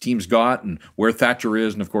energy this team's got and where Thatcher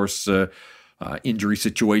is. And of course, injury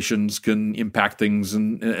situations can impact things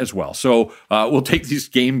as well. So we'll take these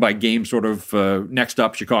game by game sort of next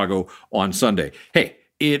up, Chicago on Sunday. Hey,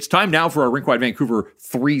 it's time now for our Rink-Wide Vancouver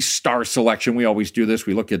 3-star selection. We always do this.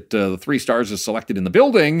 We look at the 3 stars as selected in the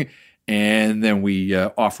building, and then we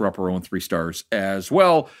offer up our own 3 stars as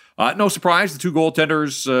well. No surprise, the 2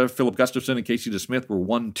 goaltenders, Philip Gustafsson and Casey DeSmith, were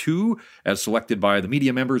 1-2 as selected by the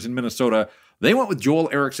media members in Minnesota. They went with Joel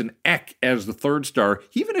Eriksson Ek as the 3rd star.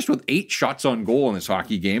 He finished with 8 shots on goal in this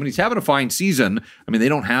hockey game, and he's having a fine season. I mean, they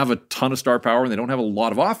don't have a ton of star power, and they don't have a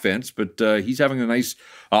lot of offense, but he's having a nice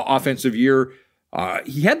offensive year.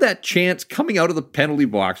 He had that chance coming out of the penalty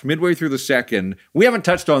box midway through the second. We haven't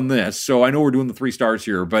touched on this, so I know we're doing the 3 stars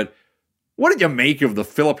here, but what did you make of the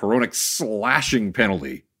Filip Hronek slashing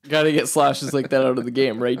penalty? Got to get slashes like that out of the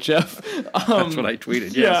game, right, Jeff? That's what I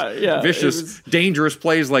tweeted, yes. Yeah. Vicious, dangerous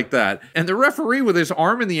plays like that. And the referee with his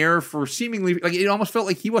arm in the air for seemingly, like, it almost felt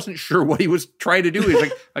like he wasn't sure what he was trying to do. He's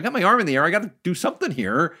like, I got my arm in the air. I got to do something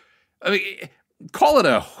here. I mean, call it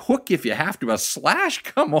a hook if you have to. A slash?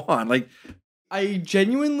 Come on. Like, I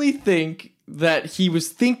genuinely think that he was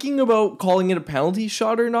thinking about calling it a penalty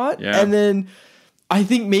shot or not. Yeah. And then I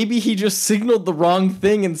think maybe he just signaled the wrong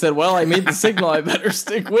thing and said, well, I made the signal, I better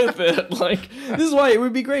stick with it. Like, this is why it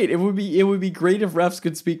would be great. It would be great if refs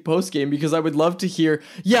could speak post-game, because I would love to hear,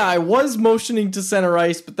 I was motioning to center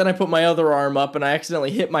ice, but then I put my other arm up and I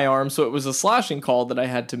accidentally hit my arm, so it was a slashing call that I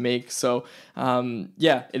had to make. So,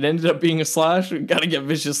 it ended up being a slash. We got to get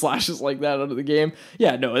vicious slashes like that out of the game.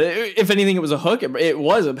 Yeah, no, if anything, it was a hook. It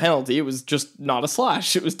was a penalty. It was just not a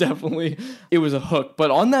slash. It was a hook. But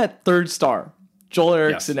on that 3rd star, Joel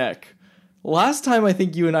Eriksson Ek. Last time I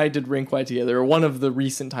think you and I did Rink-Wide together, or one of the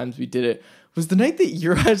recent times we did it, was the night that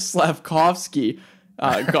Juraj Slavkovsky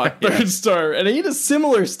got 3rd star. And he had a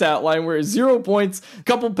similar stat line where 0 points,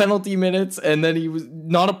 couple penalty minutes, and then he was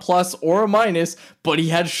not a plus or a minus, but he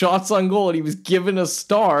had shots on goal and he was given a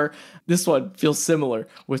star. This one feels similar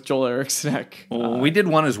with Joel Eriksson Ek. We did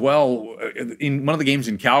one as well in one of the games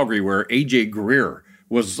in Calgary where AJ Greer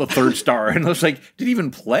was a 3rd star. And I was like, did he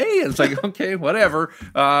even play? And it's like, okay, whatever.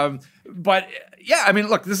 But yeah, I mean,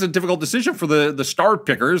 look, this is a difficult decision for the star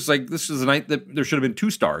pickers. Like, this is a night that there should have been 2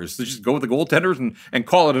 stars. They just go with the goaltenders and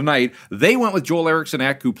call it a night. They went with Joel Eriksson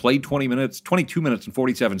Ek, who played 22 minutes and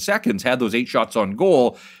 47 seconds, had those 8 shots on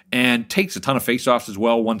goal, and takes a ton of faceoffs as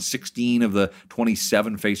well, won 16 of the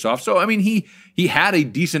 27 faceoffs. So, I mean, he had a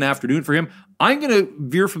decent afternoon for him. I'm going to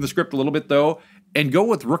veer from the script a little bit, though, and go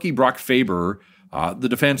with rookie Brock Faber, the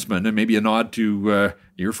defenseman, and maybe a nod to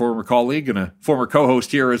your former colleague and a former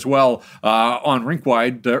co-host here as well on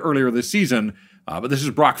Rink-Wide earlier this season. But this is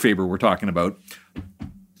Brock Faber we're talking about.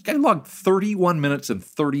 This guy logged 31 minutes and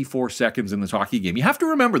 34 seconds in this hockey game. You have to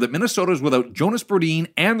remember that Minnesota's without Jonas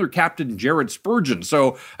Brodin and their captain Jared Spurgeon.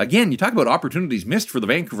 So, again, you talk about opportunities missed for the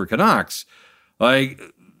Vancouver Canucks. Like,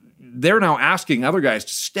 they're now asking other guys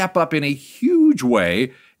to step up in a huge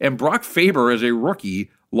way. And Brock Faber, as a rookie,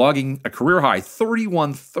 logging a career-high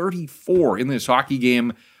 31-34 in this hockey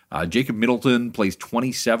game. Jacob Middleton plays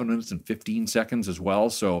 27 minutes and 15 seconds as well.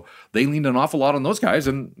 So they leaned an awful lot on those guys,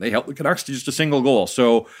 and they helped the Canucks to just a single goal.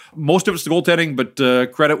 So most of it's the goaltending,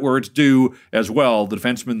 but credit where it's due as well. The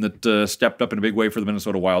defenseman that stepped up in a big way for the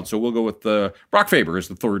Minnesota Wild. So we'll go with Brock Faber as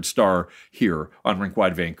the 3rd star here on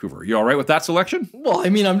Rink-Wide Vancouver. You all right with that selection? Well, I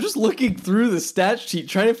mean, I'm just looking through the stat sheet,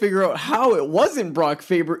 trying to figure out how it wasn't Brock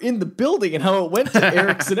Faber in the building and how it went to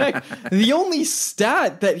Eriksson Ek. The only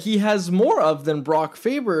stat that he has more of than Brock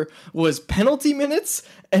Faber was penalty minutes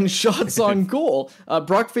and shots on goal.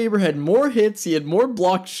 Brock Faber had more hits, he had more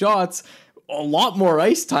blocked shots, a lot more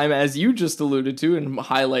ice time, as you just alluded to and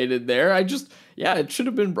highlighted there. It should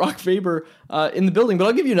have been Brock Faber in the building. But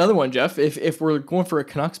I'll give you another one, Jeff. If we're going for a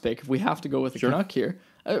Canucks pick, if we have to go with a Canuck here,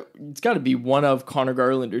 it's got to be one of Connor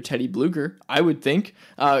Garland or Teddy Bluger, I would think.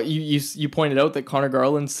 You pointed out that Connor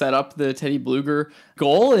Garland set up the Teddy Bluger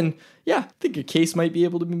goal, and I think a case might be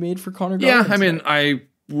able to be made for Connor Garland. Yeah, I mean, I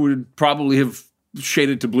would probably have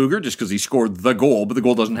shaded to Blueger just because he scored the goal, but the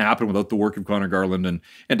goal doesn't happen without the work of Connor Garland and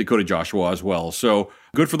Dakota Joshua as well. So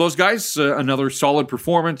good for those guys. Another solid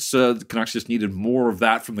performance. The Canucks just needed more of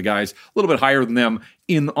that from the guys a little bit higher than them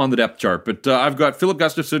on the depth chart. But I've got Philip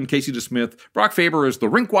Gustafson, Casey DeSmith, Brock Faber as the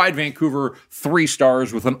rink-wide Vancouver 3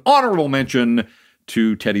 stars with an honorable mention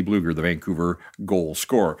to Teddy Blueger, the Vancouver goal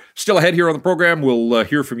scorer. Still ahead here on the program, we'll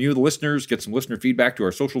hear from you, the listeners, get some listener feedback to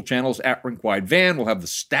our social channels at RinkWideVan. We'll have the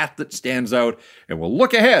stat that stands out, and we'll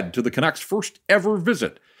look ahead to the Canucks' first ever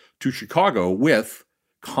visit to Chicago with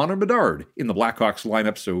Connor Bedard in the Blackhawks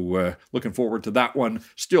lineup. So looking forward to that one.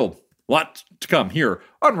 Still a lot to come here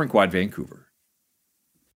on RinkWide Vancouver.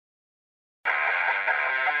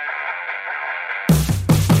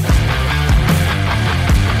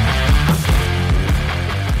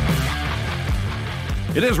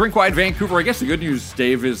 It is Rink-Wide Vancouver. I guess the good news,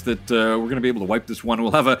 Dave, is that we're going to be able to wipe this one.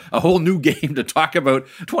 We'll have a whole new game to talk about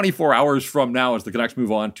 24 hours from now as the Canucks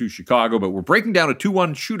move on to Chicago. But we're breaking down a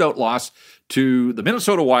 2-1 shootout loss to the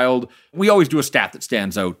Minnesota Wild. We always do a stat that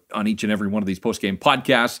stands out on each and every one of these post-game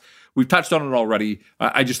podcasts. We've touched on it already.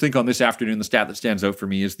 I just think on this afternoon, the stat that stands out for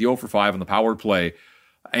me is the 0 for 5 on the power play.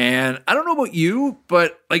 And I don't know about you,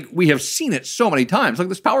 but we have seen it so many times.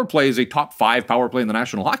 This power play is a top 5 power play in the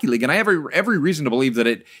National Hockey League, and I have every reason to believe that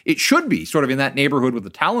it should be sort of in that neighborhood with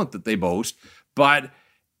the talent that they boast. But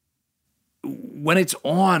when it's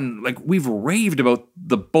on, we've raved about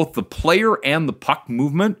both the player and the puck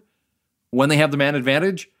movement when they have the man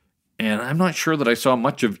advantage, and I'm not sure that I saw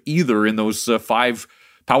much of either in those 5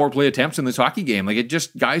 power play attempts in this hockey game.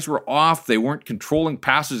 Guys were off. They weren't controlling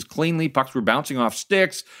passes cleanly. Pucks were bouncing off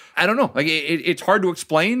sticks. I don't know. It's hard to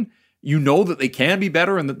explain. You know that they can be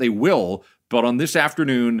better and that they will. But on this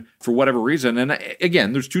afternoon, for whatever reason, and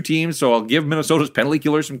again, there's 2 teams, so I'll give Minnesota's penalty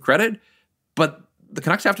killer some credit, but the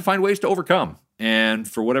Canucks have to find ways to overcome. And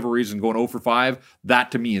for whatever reason, going 0 for 5,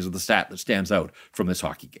 that to me is the stat that stands out from this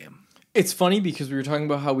hockey game. It's funny because we were talking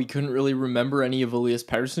about how we couldn't really remember any of Elias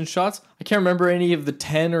Pettersson's shots. I can't remember any of the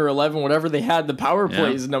 10 or 11, whatever they had, the power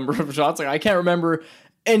plays number of shots. I can't remember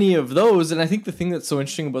any of those. And I think the thing that's so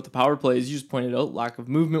interesting about the power play is you just pointed out lack of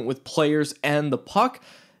movement with players and the puck.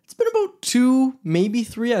 It's been about 2, maybe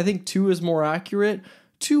 3. I think 2 is more accurate.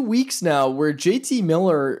 2 weeks now where JT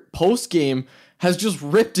Miller post-game has just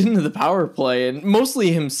ripped into the power play, and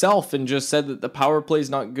mostly himself, and just said that the power play is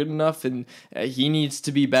not good enough and he needs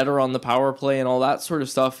to be better on the power play and all that sort of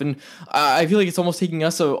stuff. And I feel like it's almost taking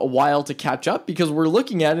us a while to catch up because we're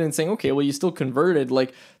looking at it and saying, okay, well, you still converted.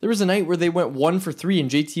 There was a night where they went 1 for 3 and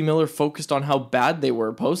JT Miller focused on how bad they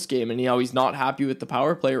were post game, and he's not happy with the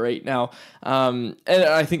power play right now. And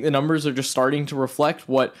I think the numbers are just starting to reflect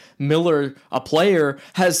what Miller, a player,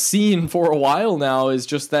 has seen for a while now, is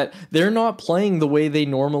just that they're not playing the way they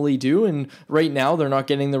normally do, and right now they're not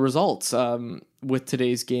getting the results with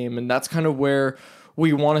today's game, and that's kind of where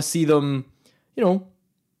we want to see them,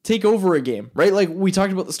 take over a game, right? We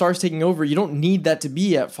talked about the Stars taking over. You don't need that to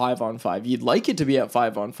be at 5-on-5. You'd like it to be at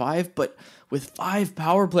 5-on-5, but with 5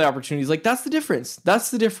 power play opportunities, that's the difference. That's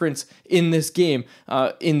the difference in this game.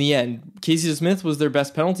 In the end, Casey DeSmith was their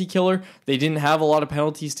best penalty killer. They didn't have a lot of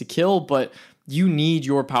penalties to kill, but you need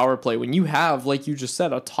your power play. When you have, like you just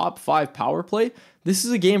said, a top 5 power play, this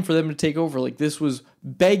is a game for them to take over. This was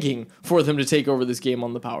begging for them to take over this game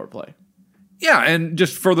on the power play. Yeah, and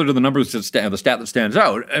just further to the numbers, the stat that stands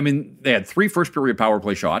out, they had 3 first-period power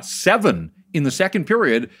play shots, 7 in the second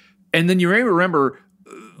period, and then you may remember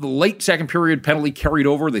the late second period penalty carried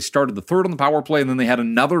over. They started the third on the power play, and then they had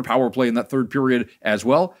another power play in that third period as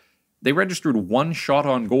well. They registered 1 shot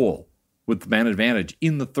on goal with the man advantage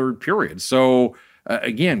in the third period. So,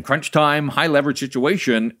 again, crunch time, high leverage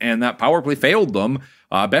situation, and that power play failed them.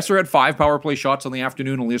 Besser had 5 power play shots on the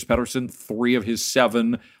afternoon. Elias Pettersson, 3 of his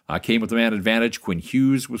 7 came with the man advantage. Quinn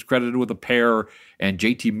Hughes was credited with a pair, and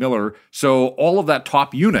JT Miller. So all of that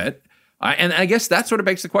top unit, and I guess that sort of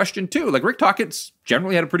begs the question too. Rick Tocchet's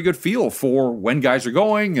generally had a pretty good feel for when guys are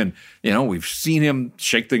going, and we've seen him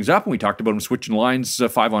shake things up, and we talked about him switching lines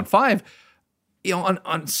 5-on-5.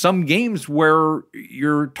 On some games where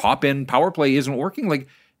your top-end power play isn't working,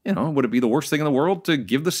 would it be the worst thing in the world to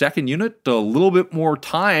give the second unit a little bit more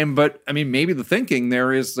time? But, maybe the thinking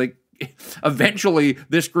there is, eventually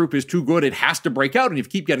this group is too good, it has to break out, and if you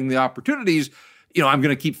keep getting the opportunities, I'm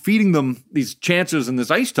going to keep feeding them these chances and this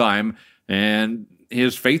ice time, and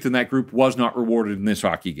his faith in that group was not rewarded in this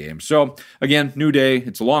hockey game. So, again, new day,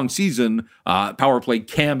 it's a long season, power play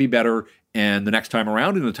can be better. And the next time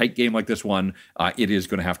around in a tight game like this one, it is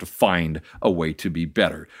going to have to find a way to be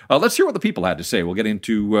better. Let's hear what the people had to say. We'll get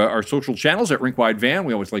into our social channels at RinkWideVan.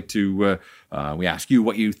 We always like to, we ask you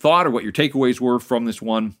what you thought or what your takeaways were from this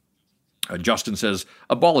one. Justin says,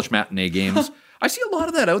 abolish matinee games. I see a lot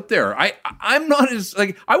of that out there. I'm not as,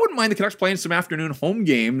 I wouldn't mind the Canucks playing some afternoon home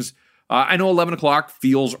games. I know 11 o'clock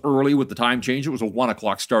feels early with the time change. It was a 1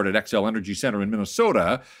 o'clock start at XL Energy Center in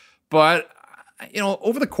Minnesota. But,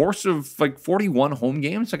 over the course of 41 home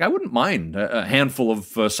games, I wouldn't mind a handful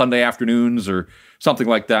of Sunday afternoons or something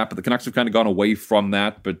like that. But the Canucks have kind of gone away from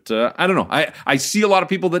that. But I don't know. I see a lot of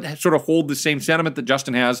people that sort of hold the same sentiment that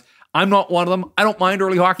Justin has. I'm not one of them. I don't mind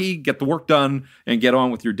early hockey. Get the work done and get on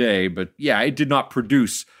with your day. But yeah, it did not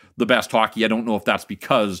produce the best hockey. I don't know if that's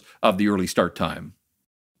because of the early start time.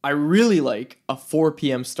 I really like a 4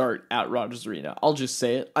 p.m. start at Rogers Arena. I'll just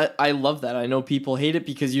say it. I love that. I know people hate it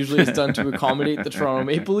because usually it's done to accommodate the Toronto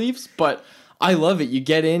Maple Leafs, but I love it. You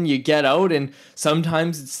get in, you get out, and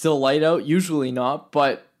sometimes it's still light out, usually not,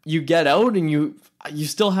 but you get out and you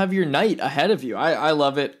still have your night ahead of you. I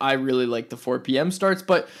love it. I really like the 4 p.m. starts,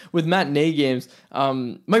 but with matinee games,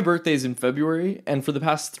 my birthday's in February, and for the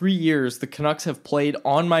past 3 years, the Canucks have played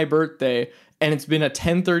on my birthday, and it's been a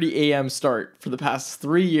 10:30 a.m. start for the past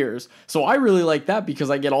 3 years. So I really like that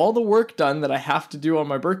because I get all the work done that I have to do on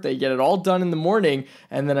my birthday, get it all done in the morning,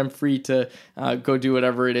 and then I'm free to go do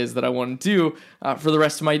whatever it is that I want to do for the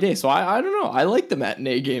rest of my day. So I don't know. I like the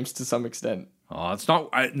matinee games to some extent. Oh, it's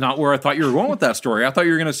not where I thought you were going with that story. I thought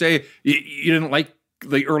you were going to say you didn't like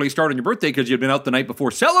the early start on your birthday because you'd been out the night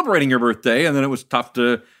before celebrating your birthday, and then it was tough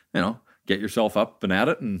to, get yourself up and at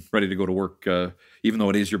it and ready to go to work, even though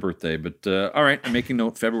it is your birthday. But all right, I'm making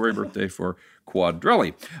note, February birthday for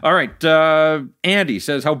Quadrelli. All right, Andy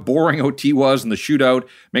says how boring OT was and the shootout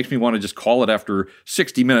makes me want to just call it after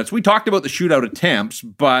 60 minutes. We talked about the shootout attempts,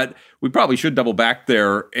 but we probably should double back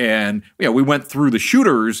there. And we went through the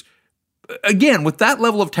shooters. Again, with that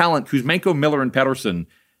level of talent, Kuzmenko, Miller, and Pettersson,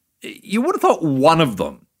 you would have thought one of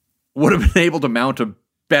them would have been able to mount a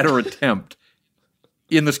better attempt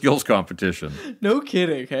in the skills competition. No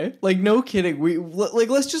kidding, hey? No kidding.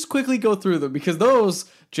 Let's just quickly go through them because those,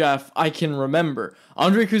 Jeff, I can remember.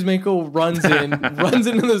 Andrei Kuzmenko runs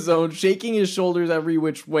into the zone, shaking his shoulders every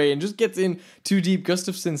which way and just gets in too deep.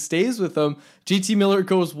 Gustafsson stays with him. JT Miller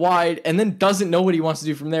goes wide and then doesn't know what he wants to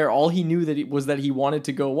do from there. All he knew was that he wanted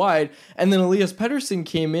to go wide. And then Elias Pettersson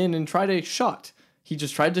came in and tried a shot. He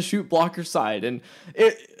just tried to shoot blocker side, and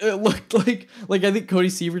it looked like I think Cody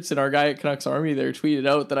Sievertson, our guy at Canucks Army there, tweeted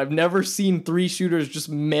out that I've never seen 3 shooters just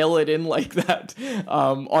mail it in like that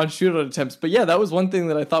on shootout attempts. But yeah, that was one thing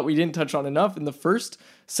that I thought we didn't touch on enough in the first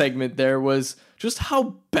segment there was just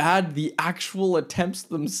how bad the actual attempts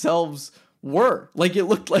themselves were. It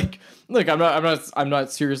looked like, look, I'm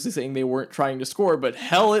not seriously saying they weren't trying to score, but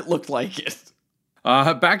hell, it looked like it.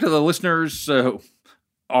 Back to the listeners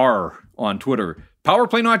are on Twitter. Power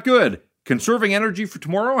play not good. Conserving energy for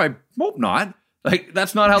tomorrow? I hope not.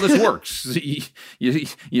 That's not how this works.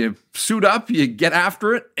 You suit up, you get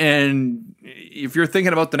after it, and if you're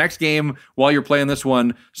thinking about the next game while you're playing this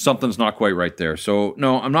one, something's not quite right there. So,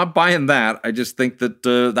 no, I'm not buying that. I just think that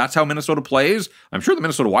that's how Minnesota plays. I'm sure the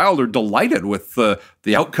Minnesota Wild are delighted with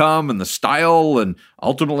the outcome and the style, and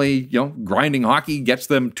ultimately, grinding hockey gets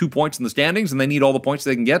them 2 points in the standings, and they need all the points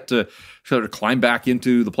they can get to sort of climb back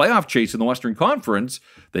into the playoff chase in the Western Conference.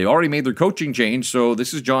 They already made their coaching change, so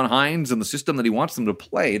this is John Hines and the system that he wants them to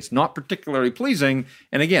play. It's not particularly pleasing.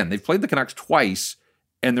 And again, they've played the Canucks twice,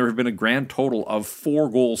 and there have been a grand total of 4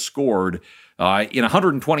 goals scored in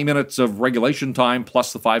 120 minutes of regulation time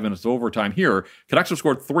plus the 5 minutes of overtime here. Canucks have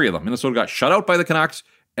scored 3 of them. Minnesota got shut out by the Canucks,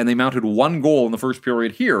 and they mounted 1 goal in the first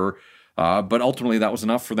period here. But ultimately, that was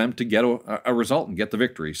enough for them to get a result and get the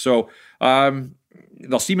victory. So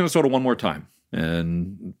they'll see Minnesota one more time.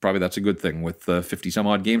 And probably that's a good thing with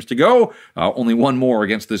 50-some-odd games to go. Only 1 more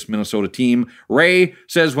against this Minnesota team. Ray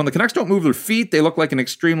says, when the Canucks don't move their feet, they look like an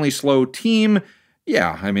extremely slow team.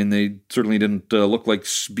 Yeah, I mean, they certainly didn't look like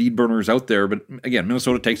speed burners out there. But again,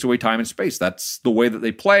 Minnesota takes away time and space. That's the way that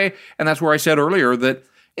they play. And that's where I said earlier that,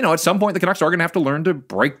 at some point the Canucks are going to have to learn to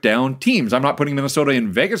break down teams. I'm not putting Minnesota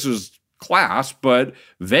in Vegas's class, but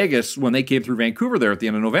Vegas, when they came through Vancouver there at the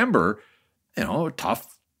end of November, a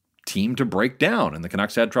tough team to break down. And the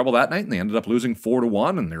Canucks had trouble that night, and they ended up losing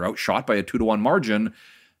 4-1, and they're outshot by a 2-1 margin.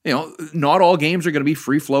 Not all games are going to be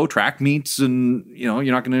free flow track meets, and you're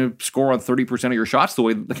not going to score on 30% of your shots the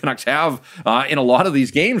way the Canucks have in a lot of these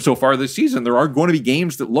games so far this season. There are going to be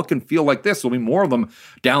games that look and feel like this. There'll be more of them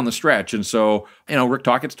down the stretch. And so, Rick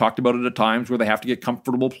Tockett's talked about it at times where they have to get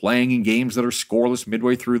comfortable playing in games that are scoreless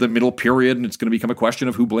midway through the middle period, and it's going to become a question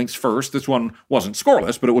of who blinks first. This one wasn't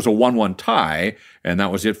scoreless, but it was a 1-1 tie, and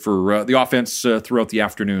that was it for the offense throughout the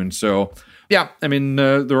afternoon. So, yeah, I mean,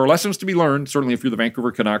 there are lessons to be learned, certainly if you're the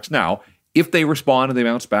Vancouver Canucks. Now, if they respond and they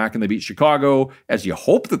bounce back and they beat Chicago, as you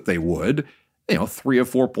hope that they would, 3 of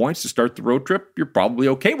 4 points to start the road trip, you're probably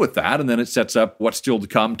okay with that. And then it sets up what's still to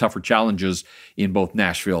come, tougher challenges in both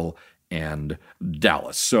Nashville and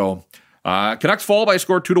Dallas. So Canucks fall by a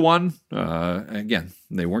score 2-1. Again,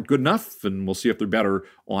 they weren't good enough, and we'll see if they're better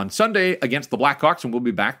on Sunday against the Blackhawks, and we'll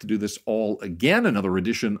be back to do this all again, another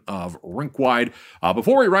edition of Rink Wide.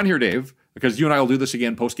 Before we run here, Dave, because you and I will do this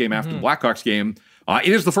again post-game after the Blackhawks game, it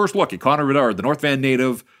is the first look at Connor Bedard, the North Van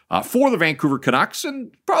native, for the Vancouver Canucks,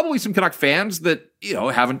 and probably some Canuck fans that,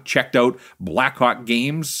 haven't checked out Blackhawk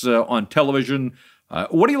games on television.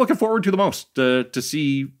 What are you looking forward to the most to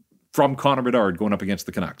see from Connor Bedard going up against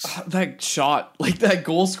the Canucks? That shot, that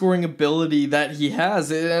goal-scoring ability that he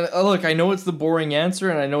has. And look, I know it's the boring answer,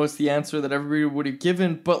 and I know it's the answer that everybody would have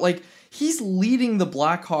given, but he's leading the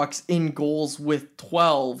Blackhawks in goals with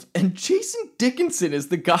 12, and Jason Dickinson is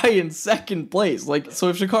the guy in second place. So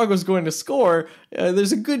if Chicago's going to score,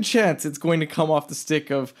 there's a good chance it's going to come off the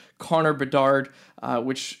stick of Connor Bedard,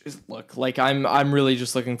 which is, I'm really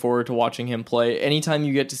just looking forward to watching him play. Anytime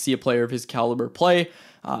you get to see a player of his caliber play,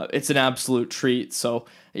 it's an absolute treat. So,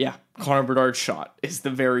 yeah, Connor Bedard's shot is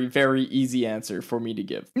the very, very easy answer for me to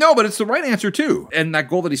give. No, but it's the right answer, too. And that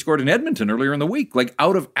goal that he scored in Edmonton earlier in the week,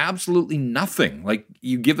 out of absolutely nothing.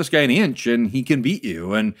 You give this guy an inch and he can beat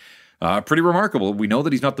you. And pretty remarkable. We know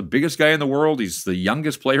that he's not the biggest guy in the world. He's the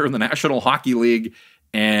youngest player in the National Hockey League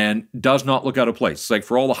and does not look out of place.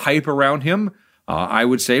 For all the hype around him, I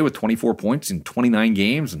would say with 24 points in 29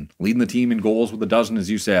 games and leading the team in goals with a dozen, as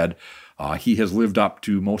you said, he has lived up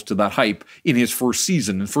to most of that hype in his first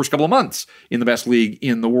season and first couple of months in the best league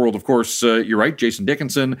in the world. Of course, you're right, Jason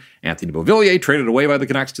Dickinson, Anthony Beauvillier traded away by the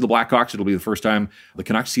Canucks to the Blackhawks. It'll be the first time the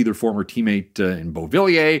Canucks see their former teammate in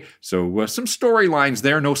Beauvillier. So some storylines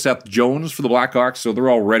there. No Seth Jones for the Blackhawks, so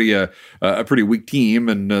they're already a pretty weak team,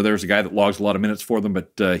 and there's a guy that logs a lot of minutes for them,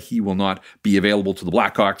 but he will not be available to the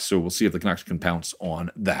Blackhawks, so we'll see if the Canucks can pounce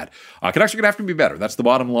on that. Canucks are going to have to be better. That's the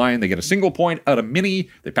bottom line. They get a single point out of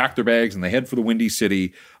Mini. They pack their bags and they head for the Windy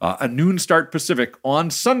City. A noon start Pacific on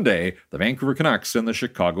Sunday. The Vancouver Canucks and the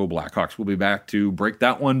Chicago Blackhawks will be back to break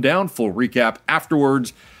that one down. Full recap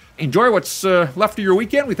afterwards. Enjoy what's left of your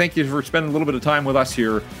weekend. We thank you for spending a little bit of time with us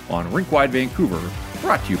here on Rink Wide Vancouver,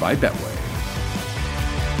 brought to you by Betway.